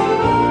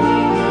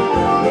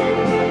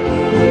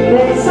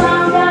 Pēc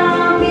tam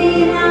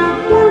darbībām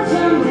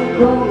dažam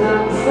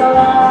kungam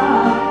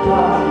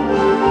slāpā.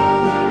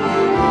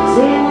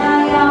 Cienā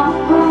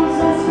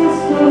jaukunces, kas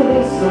tur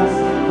visas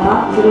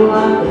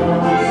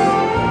atrodas.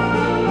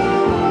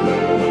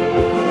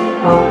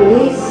 Ak,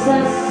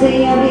 visas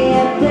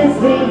sievietes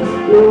bija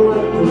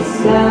ļoti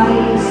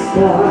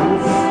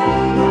skaistas.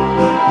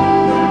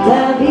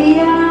 Tā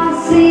bija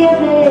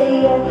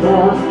sieviete,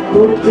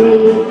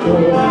 putīte.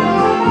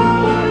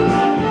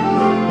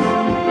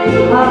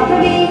 Ak,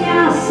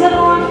 viņas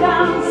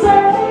rokām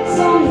seks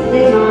un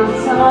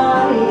dimants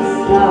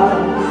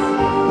laistas.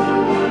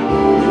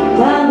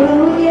 Tā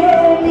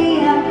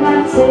bruģēnieka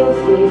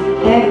cilti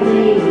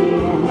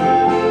emnīne.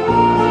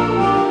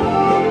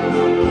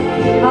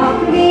 Ak,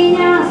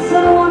 viņas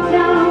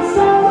rokām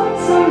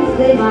seks un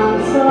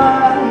dimants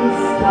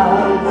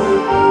laistas.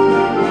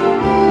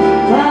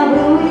 Tā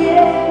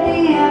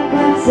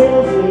bruģēnieka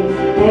cilti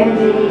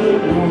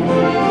emnīne.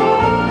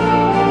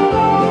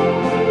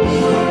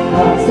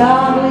 Kāds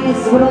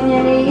kāblis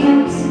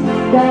bruņinieks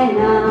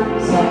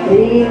daināks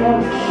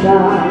apriekšā.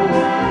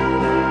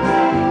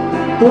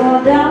 To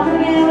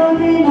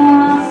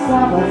darbildinās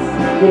savas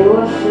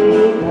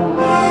drošības.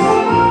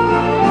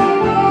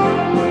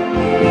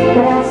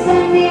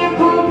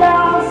 Prasenieku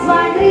dāls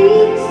vai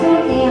drīkstu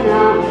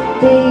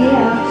ienākt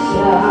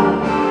iekšā,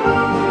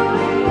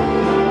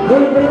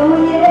 kur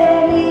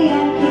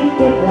bruņinieki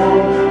tikai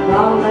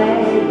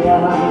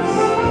valējās.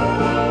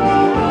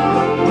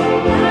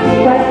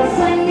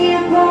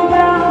 Prasenieku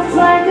dāls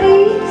vai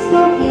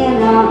drīkstu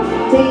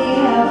ienākt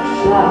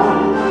iekšā,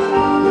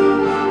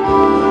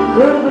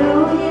 kur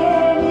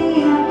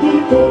bruņinieki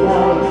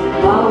tikai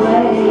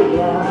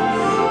valējās.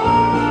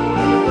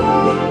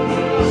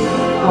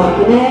 Ak,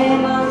 nē,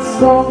 mans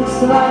kungs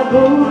var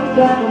būt,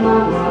 kad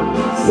manā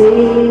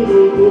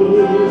sirdī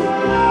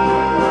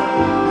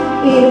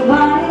ir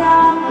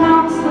vairāk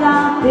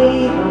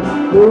augstprātība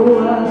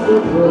godu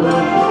dod.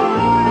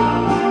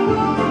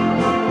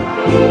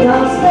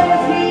 Tavs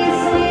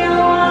tevis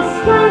lielos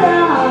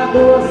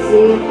parādos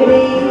ir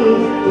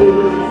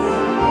kritis,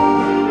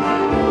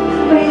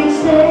 priekš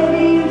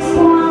tevim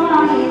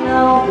skolai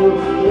naudu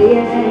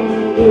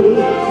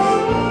vienīgs.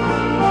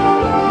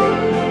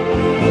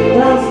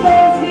 Tavs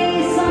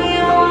tevis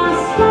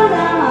lielos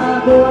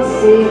parādos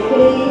ir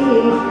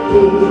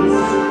kritis,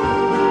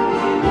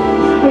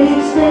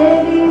 priekš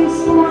tevim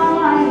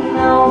skolai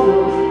naudu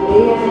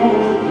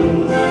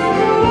vienīgs.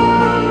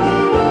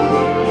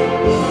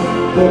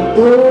 Bet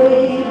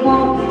turi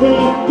mokti,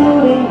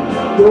 turi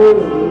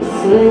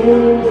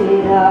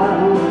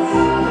svērās.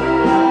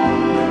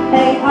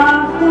 Ej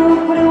ārtu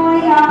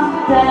projām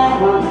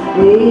tēva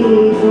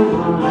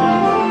līdumā.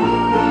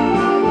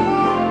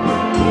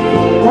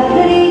 Tad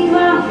rīt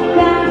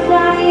vakar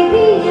tai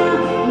viņa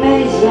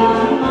mežā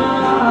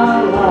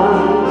malā.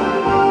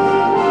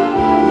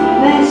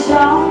 Mēs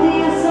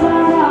šauties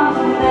varam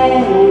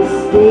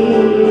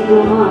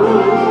mēnestīgumā.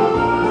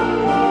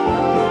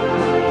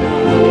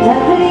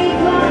 Tad rīt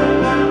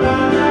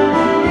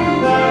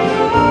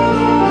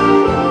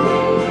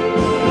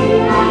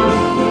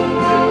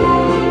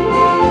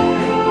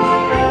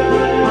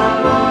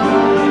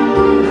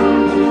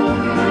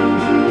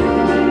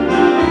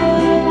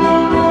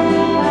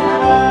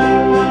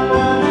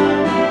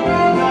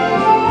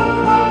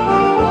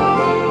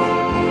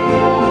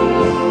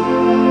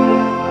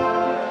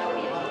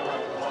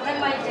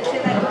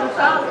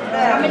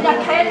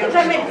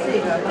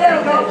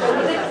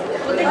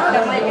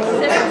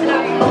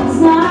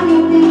Знаю,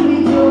 ты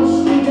придешь,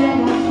 тебя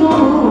жду.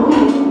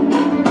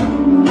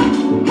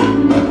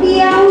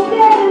 Я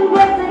уверен в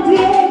этот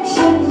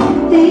вечер,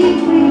 ты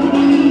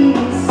прими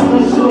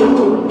скажу.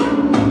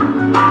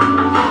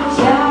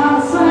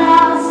 Час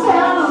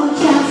настал,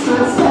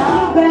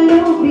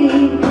 полюби,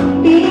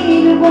 и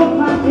любовь в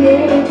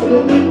ответ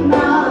любит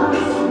нас,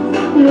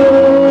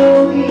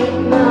 любит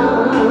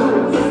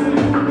нас.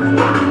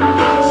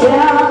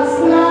 Час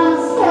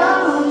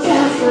настал,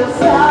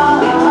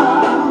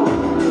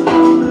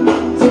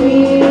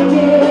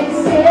 тебе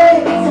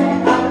сердце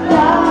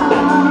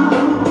отдам.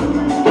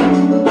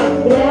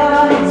 Для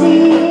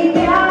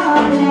тебя,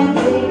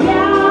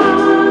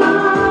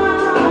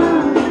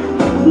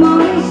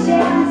 мое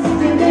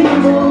счастье, ты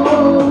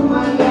любовь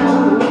моя.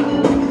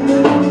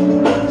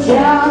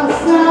 Час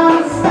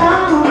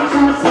настал,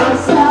 час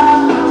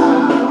настал,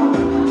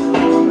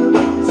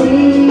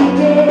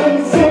 тебе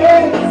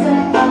сердце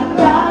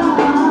отдам.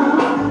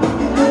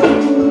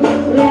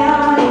 Для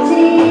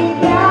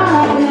тебя,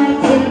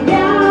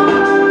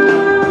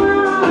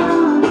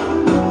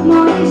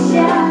 мое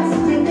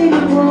счастье, ты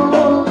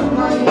любовь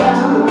моя.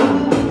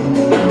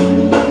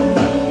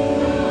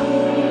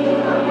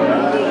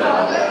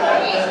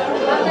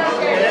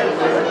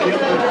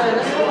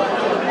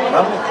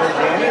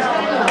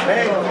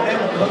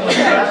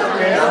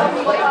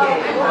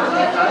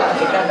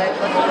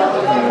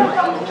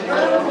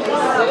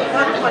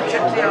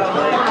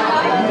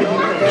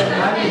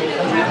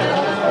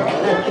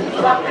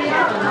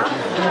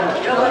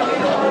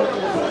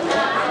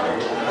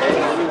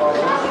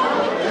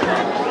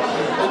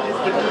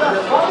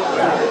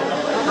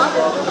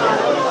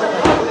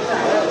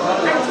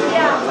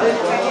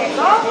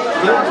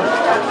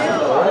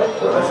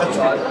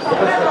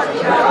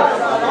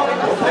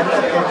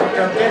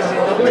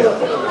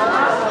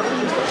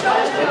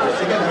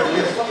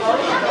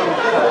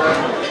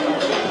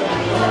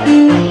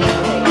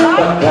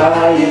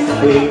 Пока есть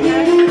ты,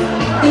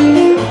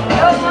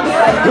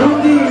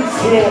 груди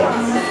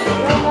сердце,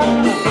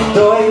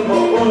 то его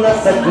у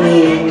нас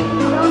одни.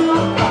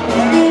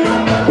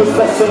 Пусть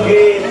нас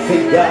согреет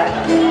всегда,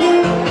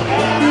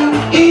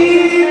 и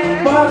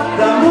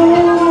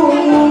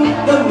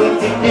потому-то мы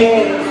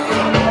теперь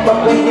по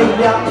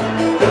понедельникам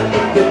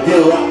какие-то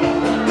дела,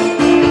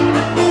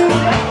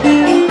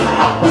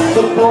 а по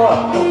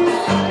субботам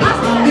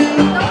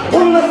у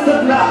нас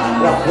одна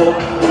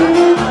работа.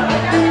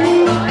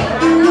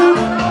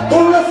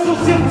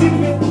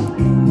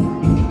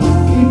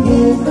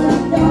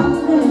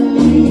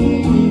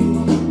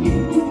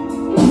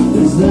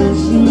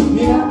 Значит,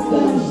 я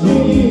даже